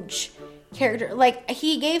huge character. Like,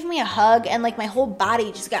 he gave me a hug, and, like, my whole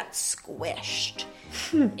body just got squished.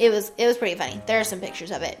 It was pretty funny. There are some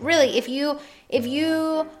pictures of it. Really, if you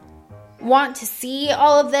want to see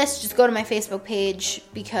all of this, just go to my Facebook page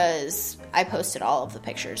because I posted all of the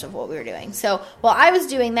pictures of what we were doing. So while I was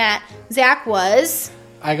doing that, Zach was...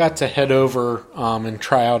 I got to head over and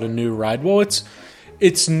try out a new ride. Well,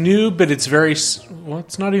 it's new, but it's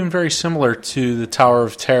it's not even very similar to the Tower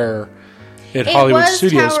of Terror at Hollywood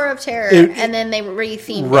Studios. Tower of Terror, and then they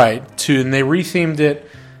rethemed it. Right, and they rethemed it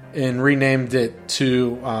and renamed it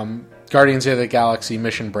to Guardians of the Galaxy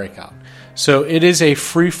Mission Breakout. So it is a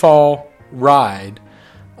free fall ride,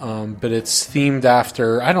 but it's themed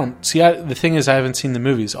after. The thing is, I haven't seen the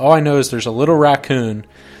movies. All I know is there's a little raccoon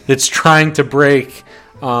that's trying to break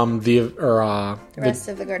the rest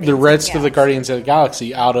of the Guardians of the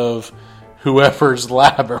Galaxy out of whoever's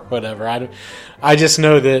lab or whatever. I just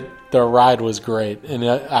know that the ride was great, and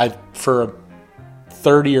I for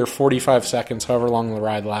 30 or 45 seconds, however long the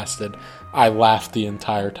ride lasted, I laughed the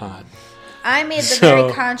entire time. I made the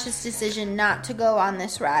very conscious decision not to go on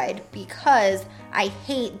this ride because I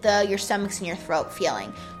hate the your stomach's in your throat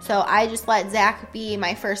feeling. So I just let Zach be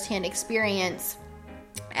my firsthand experience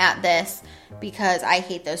at this because I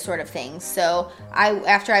hate those sort of things. So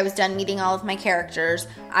after I was done meeting all of my characters,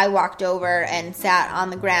 I walked over and sat on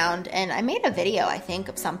the ground, and I made a video, I think,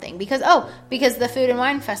 of something because the Food and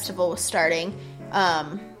Wine Festival was starting.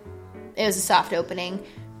 It was a soft opening,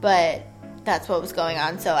 but that's what was going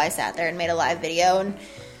on. So I sat there and made a live video and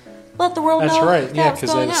let the world know. That's right, yeah, because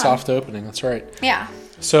because they had a soft opening. That's right. Yeah.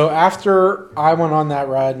 So after I went on that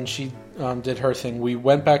ride and she did her thing, we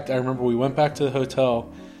went back. I remember we went back to the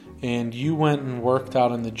hotel, and you went and worked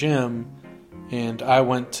out in the gym, and I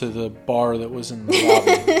went to the bar that was in the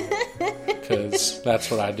lobby because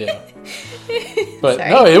that's what I did. But Sorry.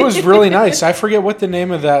 no, it was really nice. I forget what the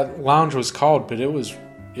name of that lounge was called, but it was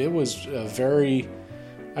a very.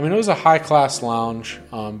 I mean, it was a high-class lounge,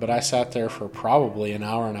 but I sat there for probably an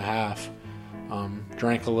hour and a half,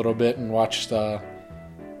 drank a little bit, and watched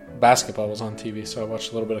basketball was on TV, so I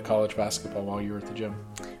watched a little bit of college basketball while you were at the gym.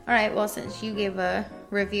 All right, well, since you gave a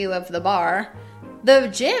review of the bar, the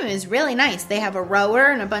gym is really nice. They have a rower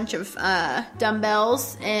and a bunch of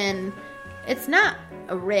dumbbells, and it's not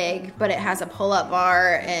a rig, but it has a pull-up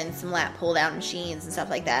bar and some lat pull-down machines and stuff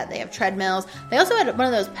like that. They have treadmills. They also had one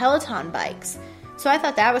of those Peloton bikes. So I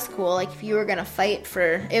thought that was cool. Like, if you were going to fight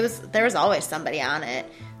there was always somebody on it.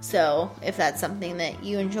 So if that's something that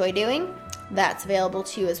you enjoy doing, that's available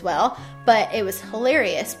to you as well. But it was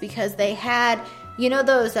hilarious because they had, you know,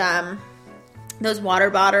 those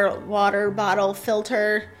water bottle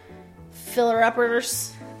filler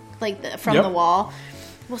uppers, like from Yep. the wall.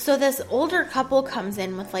 Well, so this older couple comes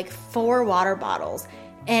in with like 4 water bottles,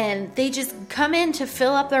 and they just come in to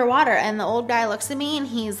fill up their water. And the old guy looks at me and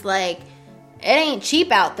he's like, "It ain't cheap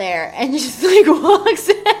out there," and just like walks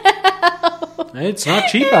out. It's not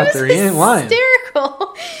cheap out there. He ain't lying.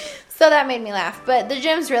 Hysterical. So that made me laugh. But the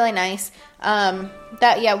gym's really nice. I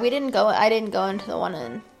didn't go into the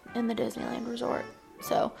one in the Disneyland Resort.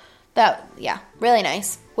 So that, yeah, really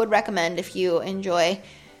nice. Would recommend if you enjoy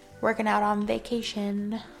working out on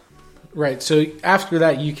vacation. Right. So after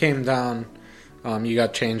that, you came down. You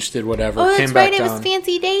got changed, did whatever. Oh, that's came back right. It down. was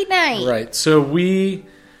fancy date night. Right. So we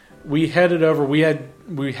headed over. We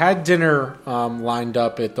had dinner lined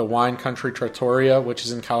up at the Wine Country Trattoria, which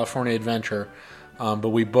is in California Adventure, but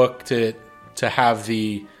we booked it to have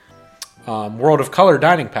the World of Color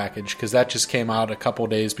dining package because that just came out a couple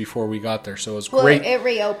days before we got there. So it was Well, great. it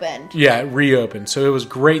reopened. Yeah, it reopened. So it was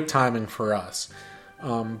great timing for us.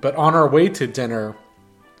 But on our way to dinner,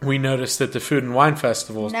 we noticed that the Food and Wine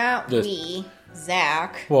Festival...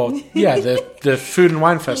 Zach. Well, yeah, the Food and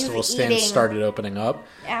Wine Festival stands eating started opening up.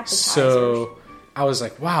 appetizers. So I was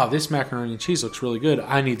like, wow, this macaroni and cheese looks really good.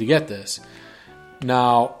 I need to get this.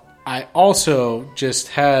 Now, I also just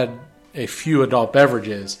had a few adult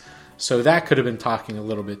beverages, so that could have been talking a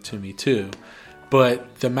little bit to me too.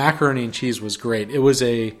 But the macaroni and cheese was great. It was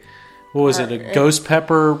a ghost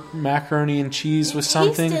pepper macaroni and cheese with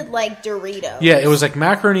something? Tasted like Doritos. Yeah, it was like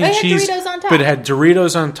macaroni and It had cheese, Doritos on top. but it had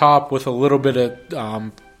Doritos on top with a little bit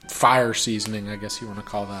of fire seasoning, I guess you want to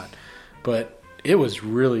call that. But it was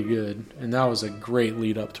really good, and that was a great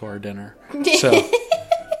lead up to our dinner. So,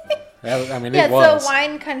 it was. So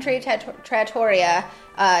Wine Country Trattoria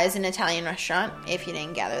is an Italian restaurant, if you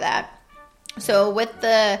didn't gather that. So with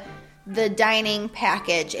the dining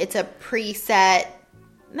package, it's a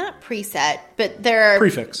not preset, but there are...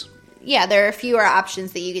 Prefix. Yeah, there are fewer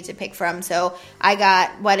options that you get to pick from. So I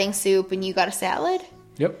got wedding soup and you got a salad.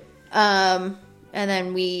 Yep. And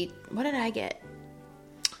then what did I get?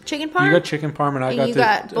 Chicken parm? You got chicken parm and you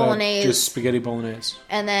got bolognese. Just spaghetti bolognese.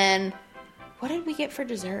 And then, what did we get for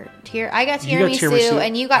dessert? I got You got tiramisu,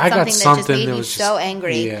 and you got something that just made me so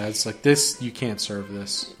angry. Yeah, it's like this, you can't serve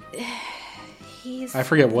this. I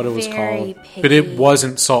forget what it was called. But it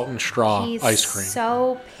wasn't salt and straw He's ice cream.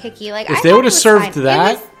 so picky. Like, If they would have served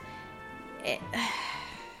that...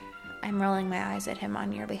 I'm rolling my eyes at him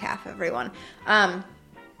on your behalf, everyone.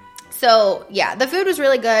 So, yeah, the food was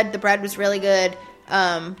really good. The bread was really good.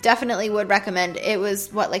 Definitely would recommend. It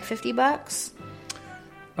was, like $50?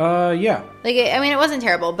 Yeah. It wasn't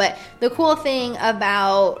terrible, but the cool thing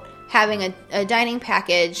about having a dining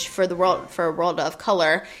package for World of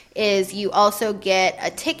Color is you also get a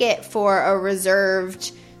ticket for a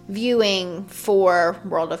reserved viewing for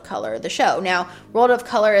World of Color, the show. Now, World of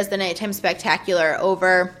Color is the nighttime spectacular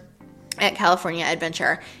over at California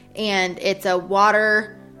Adventure, and it's a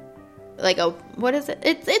water, what is it?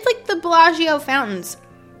 It's like the Bellagio fountains,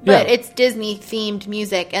 but it's Disney themed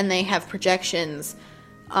music, and they have projections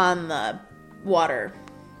on the water,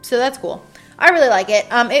 so that's cool. I really like it.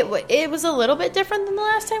 It was a little bit different than the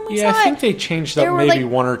last time we saw it. Yeah, I think they changed up maybe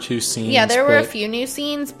one or two scenes. Yeah, there were a few new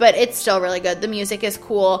scenes, but it's still really good. The music is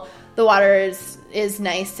cool. The water is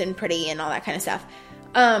nice and pretty and all that kind of stuff.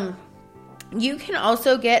 You can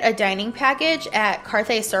also get a dining package at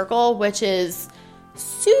Carthay Circle, which is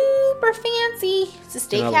super fancy. It's a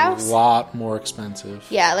steakhouse. And a lot more expensive.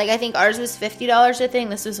 Yeah, I think ours was $50 a thing.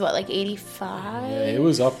 This was $85? Yeah, it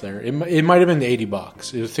was up there. It might have been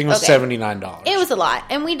 $80. The thing was $79. It was a lot.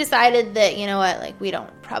 And we decided that, you know what, we don't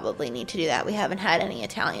probably need to do that. We haven't had any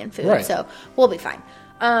Italian food, so we'll be fine.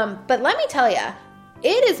 But let me tell you,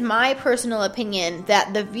 it is my personal opinion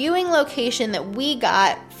that the viewing location that we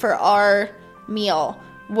got for our meal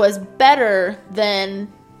was better than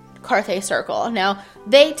Carthay Circle. Now,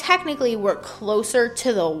 they technically were closer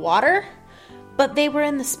to the water, but they were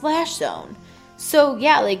in the splash zone. So,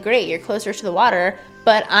 yeah, great, you're closer to the water,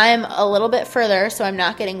 but I'm a little bit further, so I'm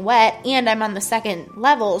not getting wet, and I'm on the second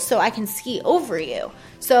level, so I can ski over you.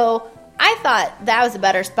 So, I thought that was a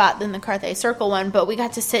better spot than the Carthay Circle one, but we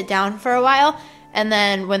got to sit down for a while, and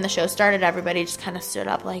then when the show started, everybody just kind of stood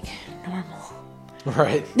up like normal.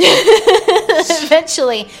 Right.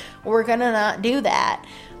 Eventually, we're gonna not do that.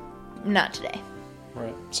 Not today.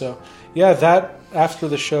 Right. So, yeah, that after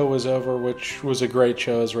the show was over, which was a great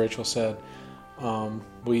show, as Rachel said,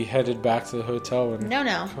 we headed back to the hotel. And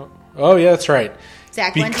No. Oh, yeah, that's right.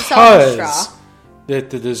 Zach went to Salt and Because Straw. the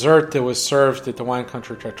dessert that was served at the Wine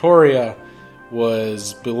Country Trattoria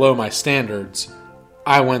was below my standards,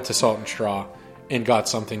 I went to Salt and Straw and got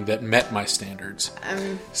something that met my standards.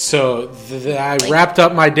 So I wrapped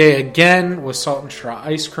up my day again with Salt and Straw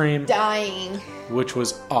ice cream. Dying Which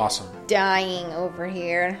was awesome. over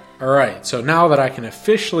here. All right, so now that I can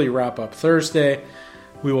officially wrap up Thursday,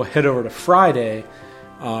 we will head over to Friday,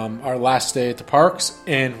 our last day at the parks,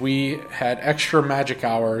 and we had extra magic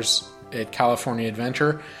hours at California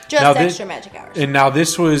Adventure. Extra magic hours. And now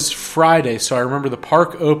this was Friday, so I remember the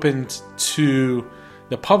park opened to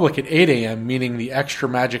The public at 8 a.m., meaning the extra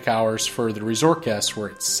magic hours for the resort guests were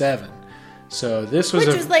at 7. So this was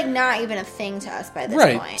Which was like not even a thing to us by this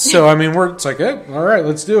right. point. So I mean, it's like, all right,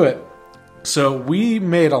 let's do it. So we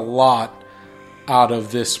made a lot out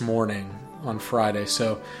of this morning on Friday.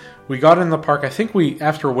 So we got in the park. I think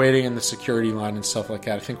after waiting in the security line and stuff like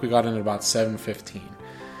that, I think we got in at about 7:15.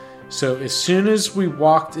 So as soon as we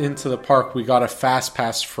walked into the park, we got a fast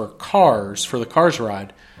pass for the Cars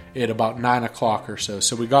ride at about 9 o'clock or so.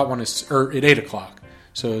 So we got one at 8 o'clock.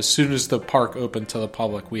 So as soon as the park opened to the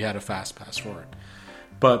public, we had a fast pass for it.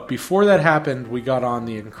 But before that happened, we got on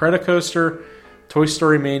the Incredicoaster, Toy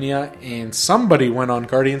Story Mania, and somebody went on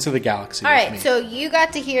Guardians of the Galaxy. All with right, me. so you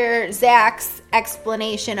got to hear Zach's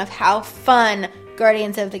explanation of how fun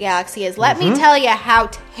Guardians of the Galaxy is. Let me tell you how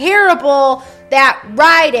terrible that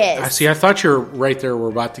ride is. I thought you were right there. We're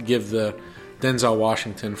about to give the Denzel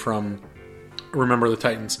Washington from Remember the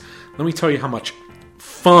Titans. Let me tell you how much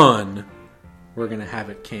fun we're going to have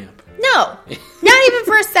at camp. No, not even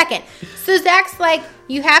for a second. So Zach's like,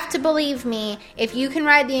 you have to believe me. If you can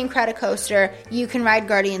ride the Incredicoaster, you can ride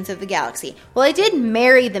Guardians of the Galaxy. Well, I did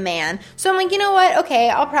marry the man. So I'm like, you know what? Okay,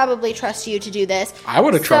 I'll probably trust you to do this. I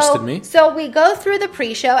would have trusted me. So we go through the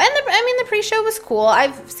pre-show. And the pre-show was cool.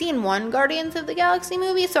 I've seen one Guardians of the Galaxy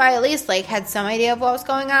movie, so I at least had some idea of what was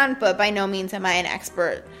going on. But by no means am I an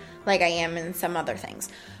expert like I am in some other things.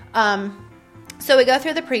 So we go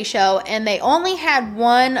through the pre-show, and they only had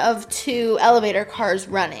one of 2 elevator cars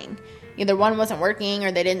running. Either one wasn't working,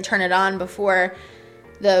 or they didn't turn it on before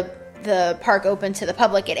the park opened to the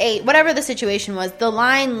public at 8. Whatever the situation was, the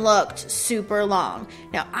line looked super long.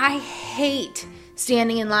 Now, I hate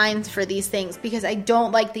standing in lines for these things because I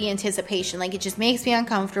don't like the anticipation. It just makes me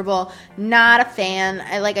uncomfortable. Not a fan.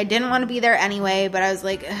 I didn't want to be there anyway, but I was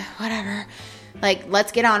like, whatever.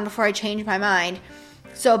 Let's get on before I change my mind.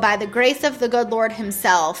 So by the grace of the good Lord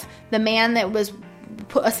himself, the man that was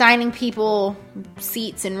assigning people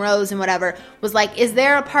seats and rows and whatever was like, is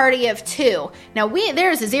there a party of 2? Now,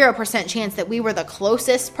 there's a 0% chance that we were the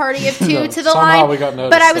closest party of 2 No, to the somehow line. we got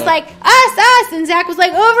noticed, but I was though. like, us. And Zach was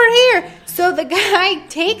like, over here. So the guy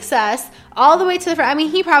takes us all the way to the front. I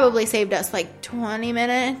mean, he probably saved us 20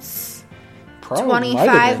 minutes, Probably might have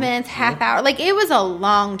 25 been. minutes, half hour. It was a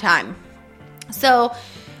long time. So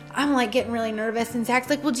I'm getting really nervous, and Zach's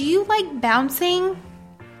like, well, do you like bouncing?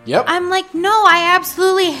 Yep. I'm like, no, I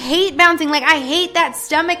absolutely hate bouncing. I hate that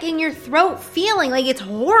stomach in your throat feeling. It's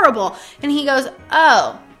horrible. And he goes,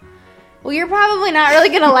 oh, well, you're probably not really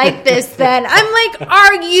going to like this then. I'm like,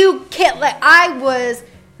 are you kidding? I was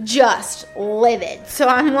just livid. So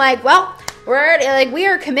I'm like, well, we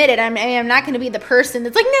are committed. I'm not going to be the person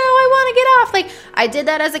that's like, no, I want to get off. I did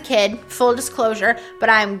that as a kid, full disclosure, but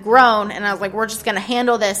I'm grown, and I was like, we're just going to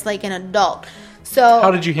handle this like an adult. So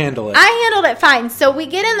How did you handle it? I handled it fine. So we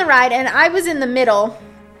get in the ride, and I was in the middle.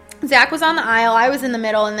 Zach was on the aisle. I was in the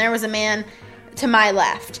middle, and there was a man to my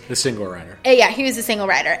left. The single rider. Yeah, he was a single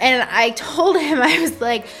rider. And I told him, I was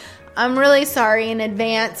like, I'm really sorry in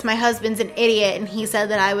advance. My husband's an idiot, and he said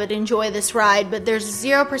that I would enjoy this ride, but there's a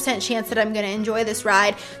 0% chance that I'm going to enjoy this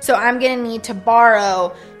ride, so I'm going to need to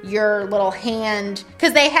borrow your little hand.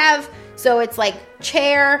 Because they have, so it's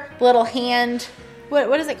chair, little hand,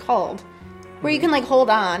 what is it called? Where you can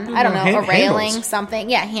hold on. I don't know, a railing, handles.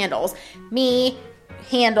 something. Yeah, handles. Me,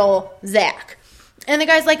 handle, Zach. And the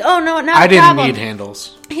guy's like, oh, no, not a I didn't problem. need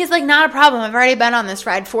handles. He's like, not a problem. I've already been on this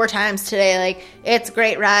ride 4 times today. It's a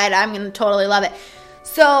great ride. I'm going to totally love it.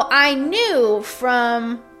 So I knew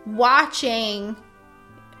from watching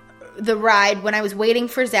the ride when I was waiting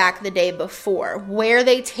for Zach the day before where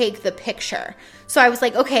they take the picture. So I was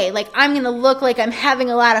like, okay, I'm going to look like I'm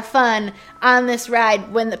having a lot of fun on this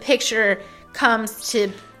ride when the picture comes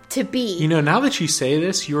to be. Now that you say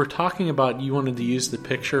this, you were talking about you wanted to use the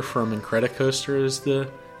picture from Incredicoaster as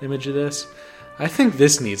the image of this. I think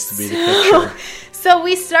this needs to be the picture. So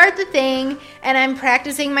we start the thing, and I'm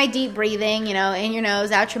practicing my deep breathing, in your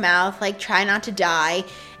nose, out your mouth, try not to die.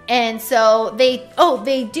 And so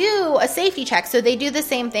they do a safety check. So they do the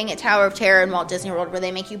same thing at Tower of Terror in Walt Disney World, where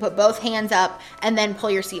they make you put both hands up and then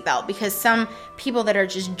pull your seatbelt. Because some people that are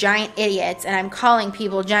just giant idiots, and I'm calling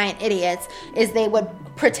people giant idiots, is they would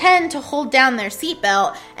pretend to hold down their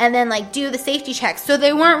seatbelt and then do the safety check. So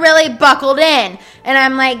they weren't really buckled in. And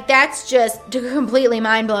I'm like, that's just completely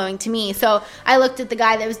mind-blowing to me. So I looked at the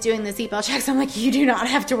guy that was doing the seatbelt checks. I'm like, you do not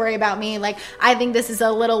have to worry about me. I think this is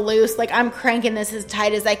a little loose. I'm cranking this as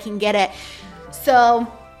tight as I can get it.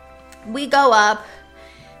 So we go up.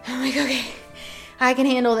 I'm like, okay, I can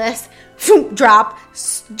handle this. Drop.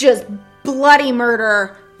 Just bloody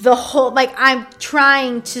murder the whole, like, I'm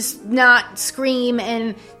trying to not scream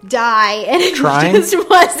and die, and it just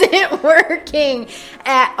wasn't working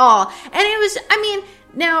at all. And it was, I mean,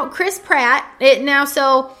 now Chris Pratt, you're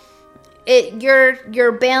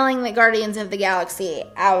bailing the Guardians of the Galaxy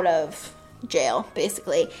out of jail,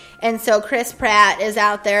 basically. And so Chris Pratt is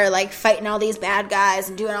out there, like, fighting all these bad guys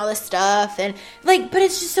and doing all this stuff, and, like, but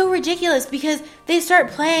it's just so ridiculous because they start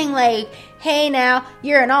playing, like, hey, now,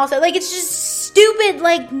 you're an all-star. Like, it's just stupid,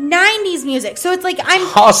 like, 90s music. So it's like,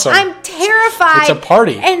 Awesome. I'm terrified. It's a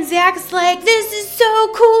party. And Zach's like, this is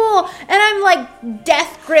so cool. And I'm, like,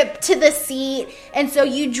 death gripped to the seat. And so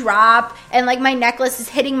you drop, and, like, my necklace is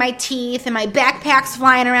hitting my teeth, and my backpack's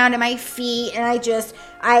flying around at my feet, and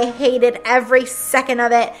I hated every second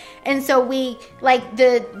of it. And so we, like,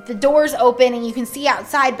 the doors open and you can see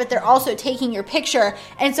outside, but they're also taking your picture.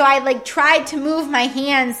 And so I, like, tried to move my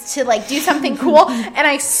hands to, like, do something cool, and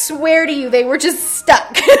I swear to you, they were just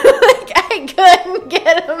stuck. Like, I couldn't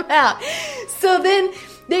get them out. So then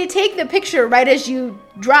they take the picture right as you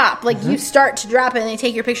drop. Like, you start to drop it and they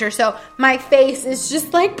take your picture. So my face is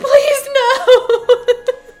just like, please no.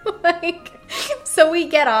 Like, so we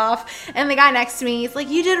get off, and the guy next to me, he's like,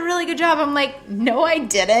 you did a really good job. I'm like, no, I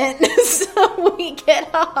didn't. So we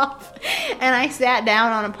get off, and I sat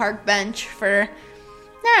down on a park bench for,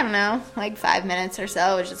 I don't know, like 5 minutes or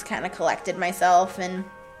so. I just kind of collected myself and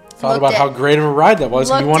thought about how great of a ride that was,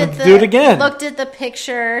 and you wanted to do it again. Looked at the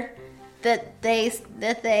picture that they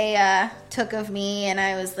took of me, and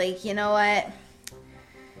I was like, you know what?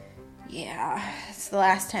 Yeah, it's the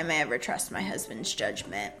last time I ever trust my husband's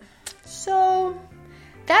judgment. So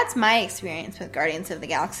that's my experience with Guardians of the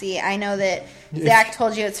Galaxy. I know that Zach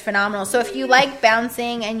told you it's phenomenal. So if you like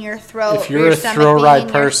bouncing and your throat, if you're a thrill ride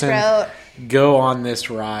person, go on this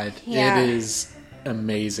ride. Yeah. It is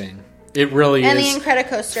amazing. It really and is. And the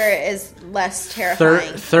Incredicoaster is less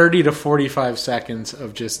terrifying. 30 to 45 seconds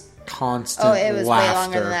of just constant laughter. Oh, it was way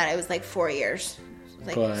longer than that. It was like 4 years.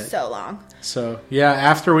 So long. So, yeah,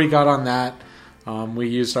 after we got on that, we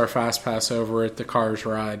used our Fast Pass over at the Cars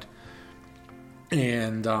ride.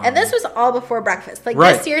 And this was all before breakfast. Like,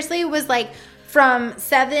 this seriously was like from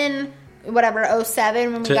 07 when we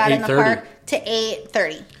got in the park to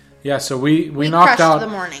 8:30. Yeah, so we knocked out the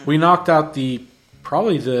morning. We knocked out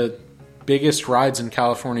probably the biggest rides in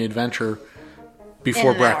California Adventure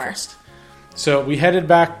before breakfast. So we headed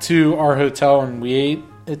back to our hotel and we ate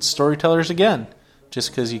at Storytellers again, just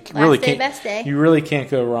because you really can't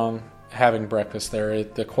go wrong having breakfast there.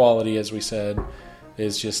 The quality, as we said,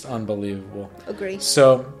 is just unbelievable. Agree.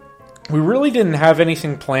 So we really didn't have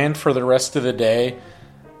anything planned for the rest of the day.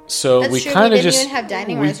 So we kind of just even have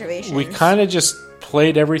dining reservations. We kind of just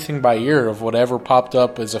played everything by ear of whatever popped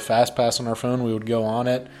up as a Fast Pass on our phone. We would go on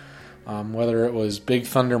it, whether it was Big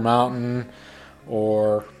Thunder Mountain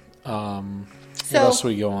or what else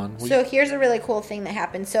would we go on? So here's a really cool thing that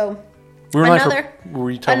happened. So we were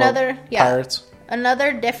you talking about Pirates?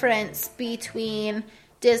 Another difference between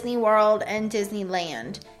Disney World and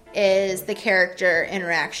Disneyland is the character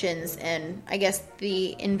interactions and, I guess,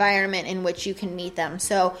 the environment in which you can meet them.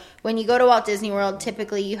 So when you go to Walt Disney World,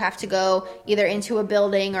 typically you have to go either into a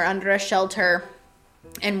building or under a shelter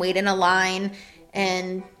and wait in a line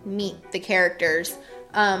and meet the characters.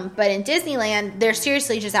 But in Disneyland, they're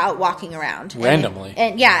seriously just out walking around. Randomly.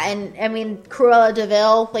 And I mean, Cruella de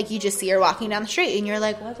Vil, like, you just see her walking down the street and you're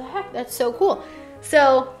like, what the heck? That's so cool.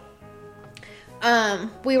 So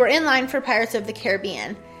we were in line for Pirates of the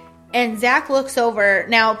Caribbean, and Zach looks over.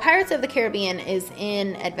 Now, Pirates of the Caribbean is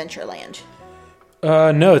in Adventureland.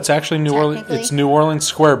 No, it's actually New Orleans. It's New Orleans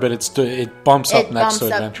Square, but it bumps up next to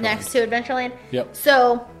Adventureland. Yep.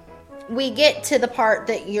 So we get to the part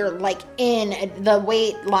that you're like in the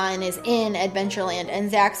wait line is in Adventureland, and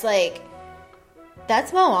Zach's like,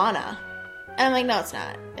 "That's Moana." And I'm like, "No, it's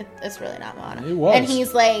not. It's really not Moana." It was. And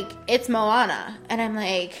he's like, "It's Moana," and I'm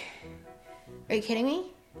like, "Are you kidding me?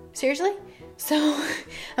 Seriously?" So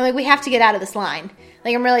I'm like, "We have to get out of this line.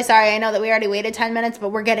 Like, I'm really sorry. I know that we already waited 10 minutes, but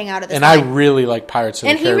we're getting out of this line." And I really like Pirates of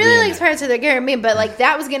the Caribbean. And he really likes Pirates of the Caribbean, but, like,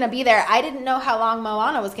 that was going to be there. I didn't know how long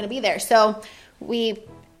Moana was going to be there. So we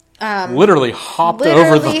literally hopped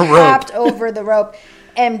over the rope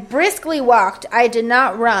and briskly walked. I did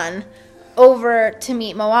not run over to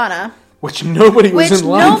meet Moana. Which nobody was in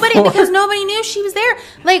line for. Because nobody knew she was there.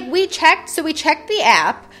 Like, we checked the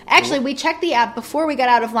app. Actually, we checked the app before we got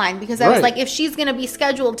out of line because I was like, if she's going to be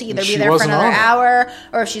scheduled to either be there for another hour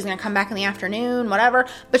or if she's going to come back in the afternoon, whatever.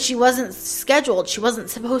 But she wasn't scheduled. She wasn't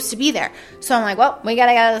supposed to be there. So I'm like, well, we got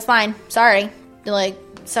to get out of this line. Sorry. Like,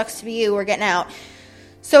 sucks to be you. We're getting out.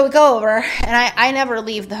 So we go over, and I never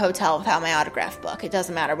leave the hotel without my autograph book. It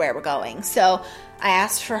doesn't matter where we're going. So I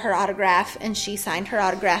asked for her autograph, and she signed her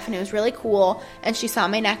autograph, and it was really cool. And she saw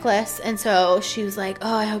my necklace, and so she was like,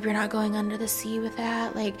 oh, I hope you're not going under the sea with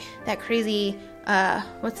that. Like, that crazy,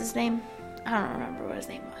 what's his name? I don't remember what his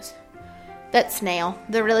name was. That snail.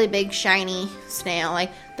 The really big, shiny snail.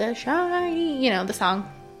 Like, the shiny, the song.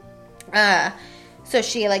 So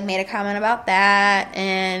she, made a comment about that,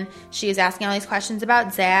 and she was asking all these questions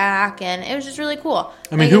about Zach, and it was just really cool.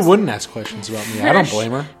 I mean, who wouldn't ask questions about me? I don't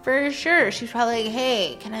blame her. For sure. She's probably like,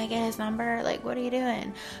 hey, can I get his number? Like, what are you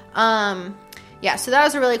doing? Yeah, so that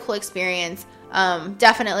was a really cool experience.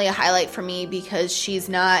 Definitely a highlight for me because she's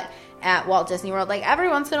not at Walt Disney World. Like, every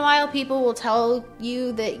once in a while, people will tell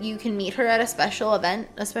you that you can meet her at a special event,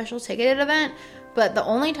 a special ticketed event, but the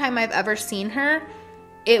only time I've ever seen her,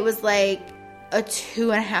 it was like a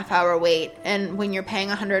 2.5 hour wait, and when you're paying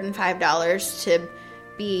 $105 to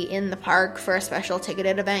be in the park for a special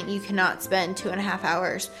ticketed event, you cannot spend 2.5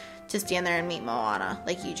 hours to stand there and meet Moana.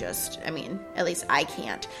 Like, at least I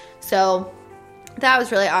can't. So that was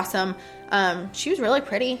really awesome. She was really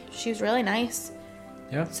pretty. She was really nice.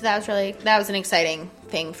 Yeah. So that was an exciting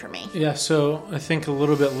thing for me. Yeah, so I think a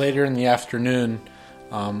little bit later in the afternoon,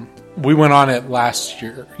 we went on it last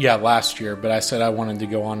year. Yeah, last year, but I said I wanted to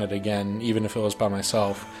go on it again, even if it was by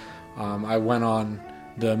myself. I went on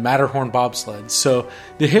the Matterhorn bobsled. So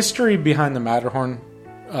the history behind the Matterhorn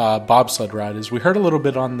bobsled ride is we heard a little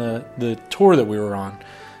bit on the tour that we were on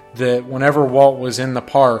that whenever Walt was in the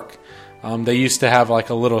park, they used to have like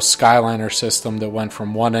a little Skyliner system that went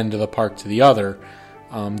from one end of the park to the other.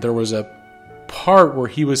 There was a part where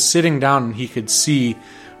he was sitting down and he could see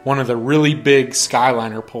one of the really big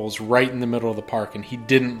Skyliner poles right in the middle of the park, and he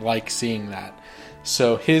didn't like seeing that.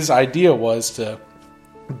 So his idea was to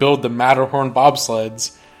build the Matterhorn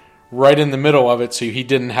bobsleds right in the middle of it so he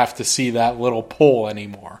didn't have to see that little pole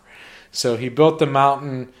anymore. So he built the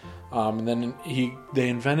mountain, and then they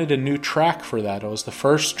invented a new track for that. It was the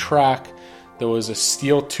first track that was a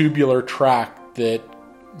steel tubular track that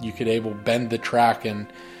you could bend the track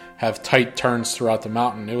and have tight turns throughout the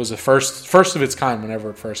mountain. It was the first of its kind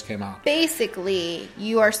whenever it first came out. Basically,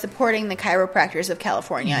 you are supporting the chiropractors of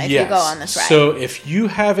California if you go on this ride. So if you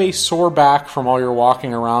have a sore back from all your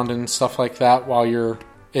walking around and stuff like that while you're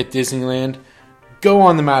at Disneyland, go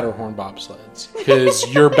on the Matterhorn bobsleds because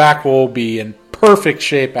your back will be in perfect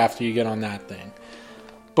shape after you get on that thing.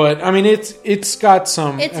 But I mean, it's got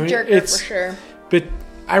some. It's a jerker for sure. But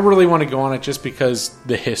I really want to go on it just because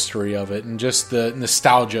the history of it and just the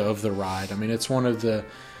nostalgia of the ride. I mean, it's one of the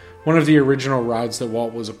original rides that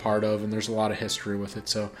Walt was a part of, and there's a lot of history with it.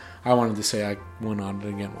 So I wanted to say I went on it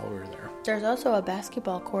again while we were there. There's also a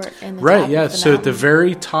basketball court in the right. top Yeah. of the So mountain. at the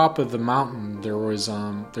very top of the mountain, there's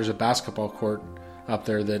a basketball court up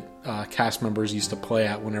there that cast members used to play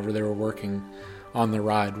at whenever they were working on the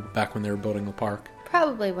ride back when they were building the park.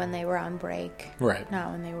 Probably when they were on break. Right.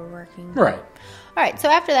 Not when they were working. Right. All right, so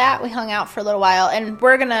after that, we hung out for a little while, and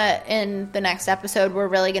we're going to, in the next episode, we're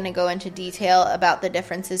really going to go into detail about the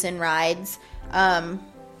differences in rides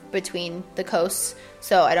between the coasts,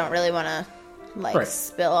 so I don't really want to,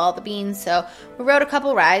 spill all the beans. So we rode a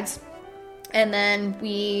couple rides, and then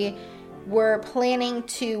we were planning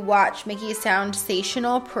to watch Mickey's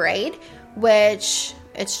Sensational Parade, which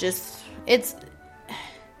it's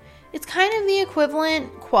kind of the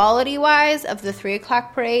equivalent, quality-wise, of the 3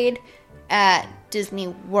 o'clock parade at Disney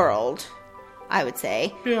World, I would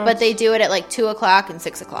say. Yeah, but they do it at 2 o'clock and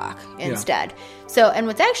 6 o'clock instead. So, and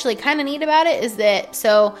what's actually kind of neat about it is that,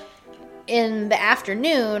 so in the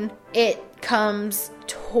afternoon, it comes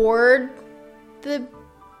toward the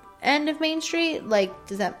end of Main Street.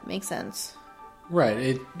 Does that make sense?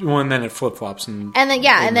 Right. And then it flip-flops. And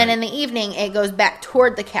then in the evening, it goes back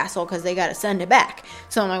toward the castle because they got to send it back.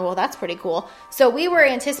 So I'm like, well, that's pretty cool. So we were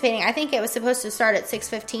anticipating, I think it was supposed to start at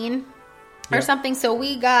 6:15 or something. So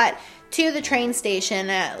we got to the train station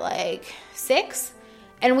at 6,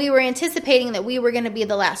 and we were anticipating that we were going to be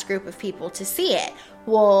the last group of people to see it.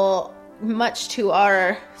 Well, much to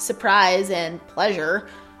our surprise and pleasure,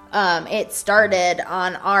 it started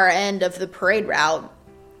on our end of the parade route.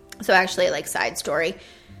 So actually, side story.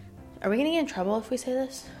 Are we going to get in trouble if we say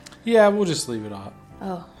this? Yeah, we'll just leave it off.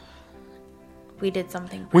 Oh. We did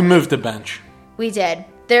something. We moved the bench. We did.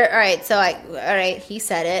 Alright, he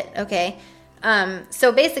said it. Okay.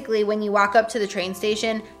 So basically, when you walk up to the train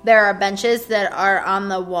station, there are benches that are on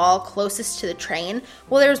the wall closest to the train.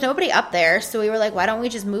 Well, there was nobody up there, so we were like, why don't we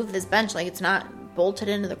just move this bench? It's not bolted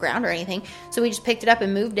into the ground or anything. So we just picked it up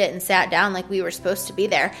and moved it and sat down like we were supposed to be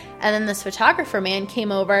there. And then this photographer man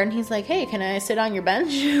came over and he's like, hey, can I sit on your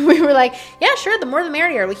bench? We were like, yeah, sure, the more the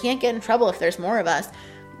merrier. We can't get in trouble if there's more of us.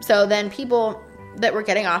 So then people that were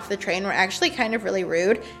getting off the train were actually kind of really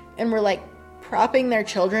rude and were like propping their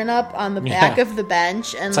children up on the back of the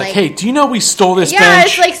bench. And It's like, hey, do you know we stole this bench? Yeah,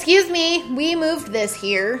 it's like, excuse me, we moved this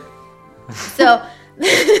here. So,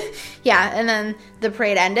 yeah, and then the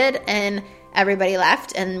parade ended and everybody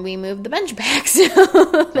left and we moved the bench back. So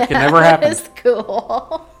that never happened. was cool.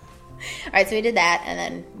 All right, so we did that and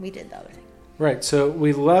then we did the other thing. Right, so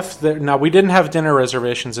we left there. Now, we didn't have dinner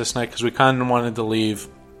reservations this night because we kind of wanted to leave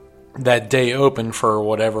that day open for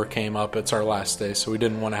whatever came up. It's our last day, so we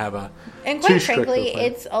didn't want to have a And too quite strict frankly, plan.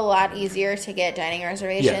 it's a lot easier to get dining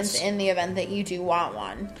reservations Yes. in the event that you do want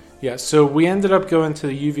one. Yeah, so we ended up going to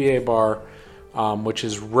the UVA bar, which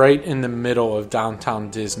is right in the middle of downtown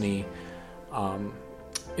Disney.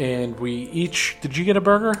 And we each... Did you get a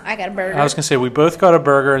burger? I got a burger. I was going to say, we both got a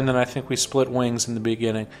burger, and then I think we split wings in the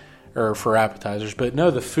beginning, or for appetizers. But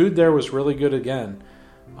no, the food there was really good again.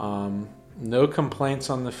 No complaints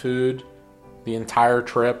on the food the entire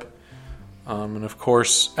trip. And of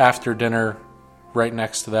course, after dinner, right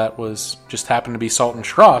next to that was just happened to be Salt and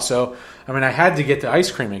Straw. So, I mean, I had to get the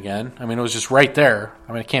ice cream again. I mean, it was just right there.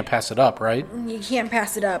 I mean, I can't pass it up, right? You can't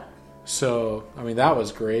pass it up. So, I mean, that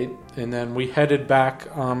was great. And then we headed back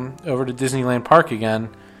over to Disneyland Park again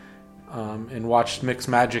and watched Mixed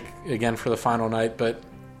Magic again for the final night. But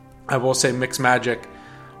I will say Mixed Magic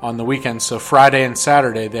on the weekend. So Friday and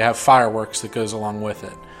Saturday, they have fireworks that goes along with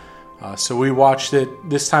it. So we watched it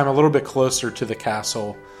this time a little bit closer to the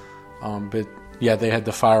castle. But yeah, they had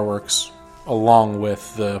the fireworks along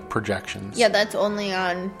with the projections. Yeah, that's only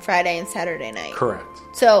on Friday and Saturday night. Correct.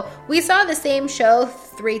 So we saw the same show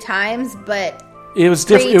 3 times, but It was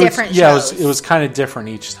Three different shows. It was kind of different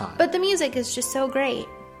each time. the music is just so great.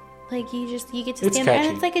 Like you get to It's stand there, and catchy.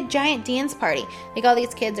 it's like a giant dance party. Like all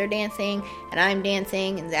these kids are dancing, and I'm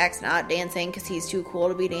dancing, and Zach's not dancing because he's too cool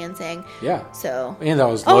to be dancing. Yeah. So And that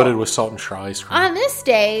was loaded with Salt and Straw ice cream. on this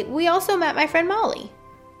day, we also met my friend Molly.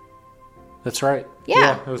 That's right.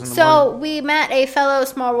 Yeah. it was in the So morning. we met a fellow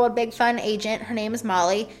Small World Big Fun agent. Her name is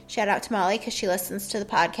Molly. Shout out to Molly because she listens to the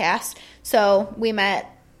podcast. So we met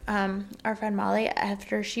our friend Molly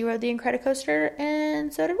after she rode the Incredicoaster,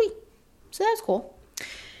 and so did we. So that was cool.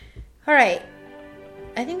 All right.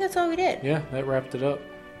 I think that's all we did. Yeah, that wrapped it up.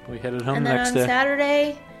 We headed home And the then next on day.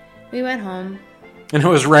 Saturday, we went home. And it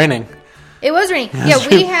was raining. It was raining. Yeah,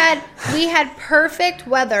 we had perfect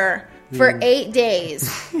weather for 8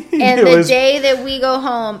 days. And It the was- day that we go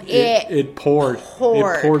home, It poured.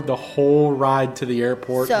 poured. It poured the whole ride to the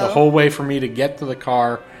airport. So- the whole way for me to get to the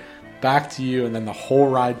car, back to you, and then the whole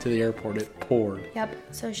ride to the airport. It poured. Yep.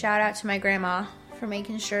 So shout out to my grandma for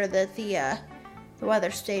making sure that the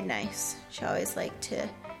weather stayed nice. She always liked to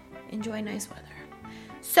enjoy nice weather.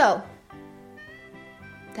 So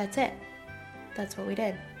that's it. That's what we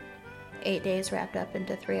did. 8 days wrapped up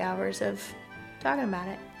into 3 hours of talking about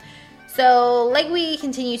it. So, like we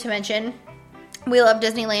continue to mention, we love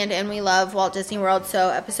Disneyland and we love Walt Disney World. So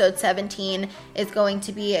episode 17 is going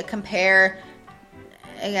to be a compare,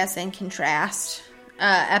 I guess, and contrast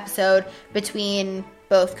episode between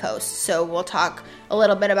both coasts. So we'll talk a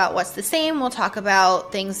little bit about what's the same. We'll talk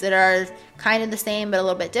about things that are kind of the same but a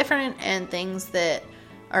little bit different, and things that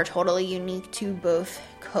are totally unique to both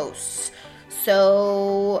coasts.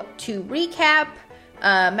 So to recap,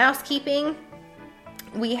 mousekeeping,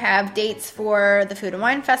 we have dates for the Food and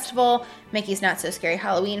Wine Festival, Mickey's Not So Scary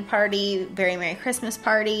Halloween Party, Very Merry Christmas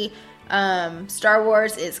Party. Star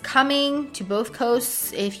Wars is coming to both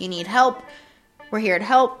coasts. If you need help, we're here to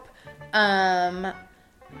help.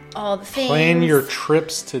 All the things. Plan your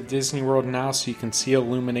trips to Disney World now so you can see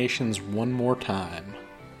Illuminations one more time.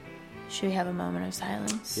 Should we have a moment of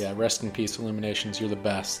silence? Yeah, rest in peace, Illuminations. You're the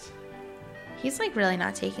best. He's like really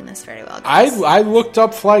not taking this very well, guys. I looked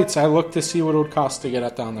up flights. I looked to see what it would cost to get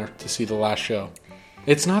out down there to see the last show.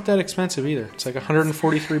 It's not that expensive either. It's like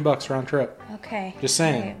 $143 round trip. Okay. Just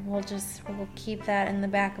saying. Okay, we'll keep that in the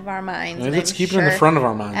back of our minds. Maybe and let's I'm keep it in the sure front of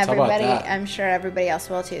our minds. How about Everybody, that? I'm sure everybody else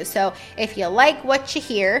will too. So if you like what you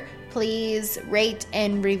hear, please rate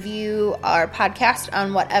and review our podcast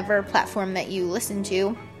on whatever platform that you listen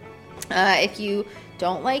to. If you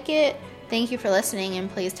don't like it, thank you for listening, and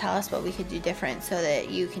please tell us what we could do different so that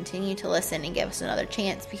you continue to listen and give us another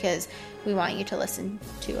chance, because we want you to listen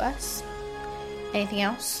to us. Anything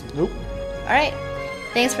else? Nope. All right.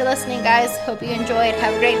 Thanks for listening, guys. Hope you enjoyed.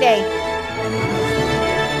 Have a great day.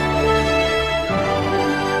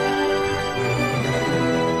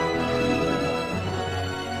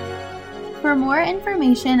 For For more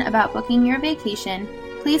information about booking your vacation,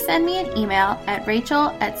 please send me an email at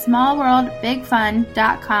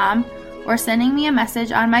rachel@smallworldbigfun.com or sending me a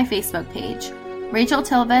message on my Facebook page, Rachel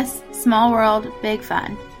Tilvis, Small World Big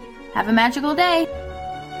Fun. Have a magical day!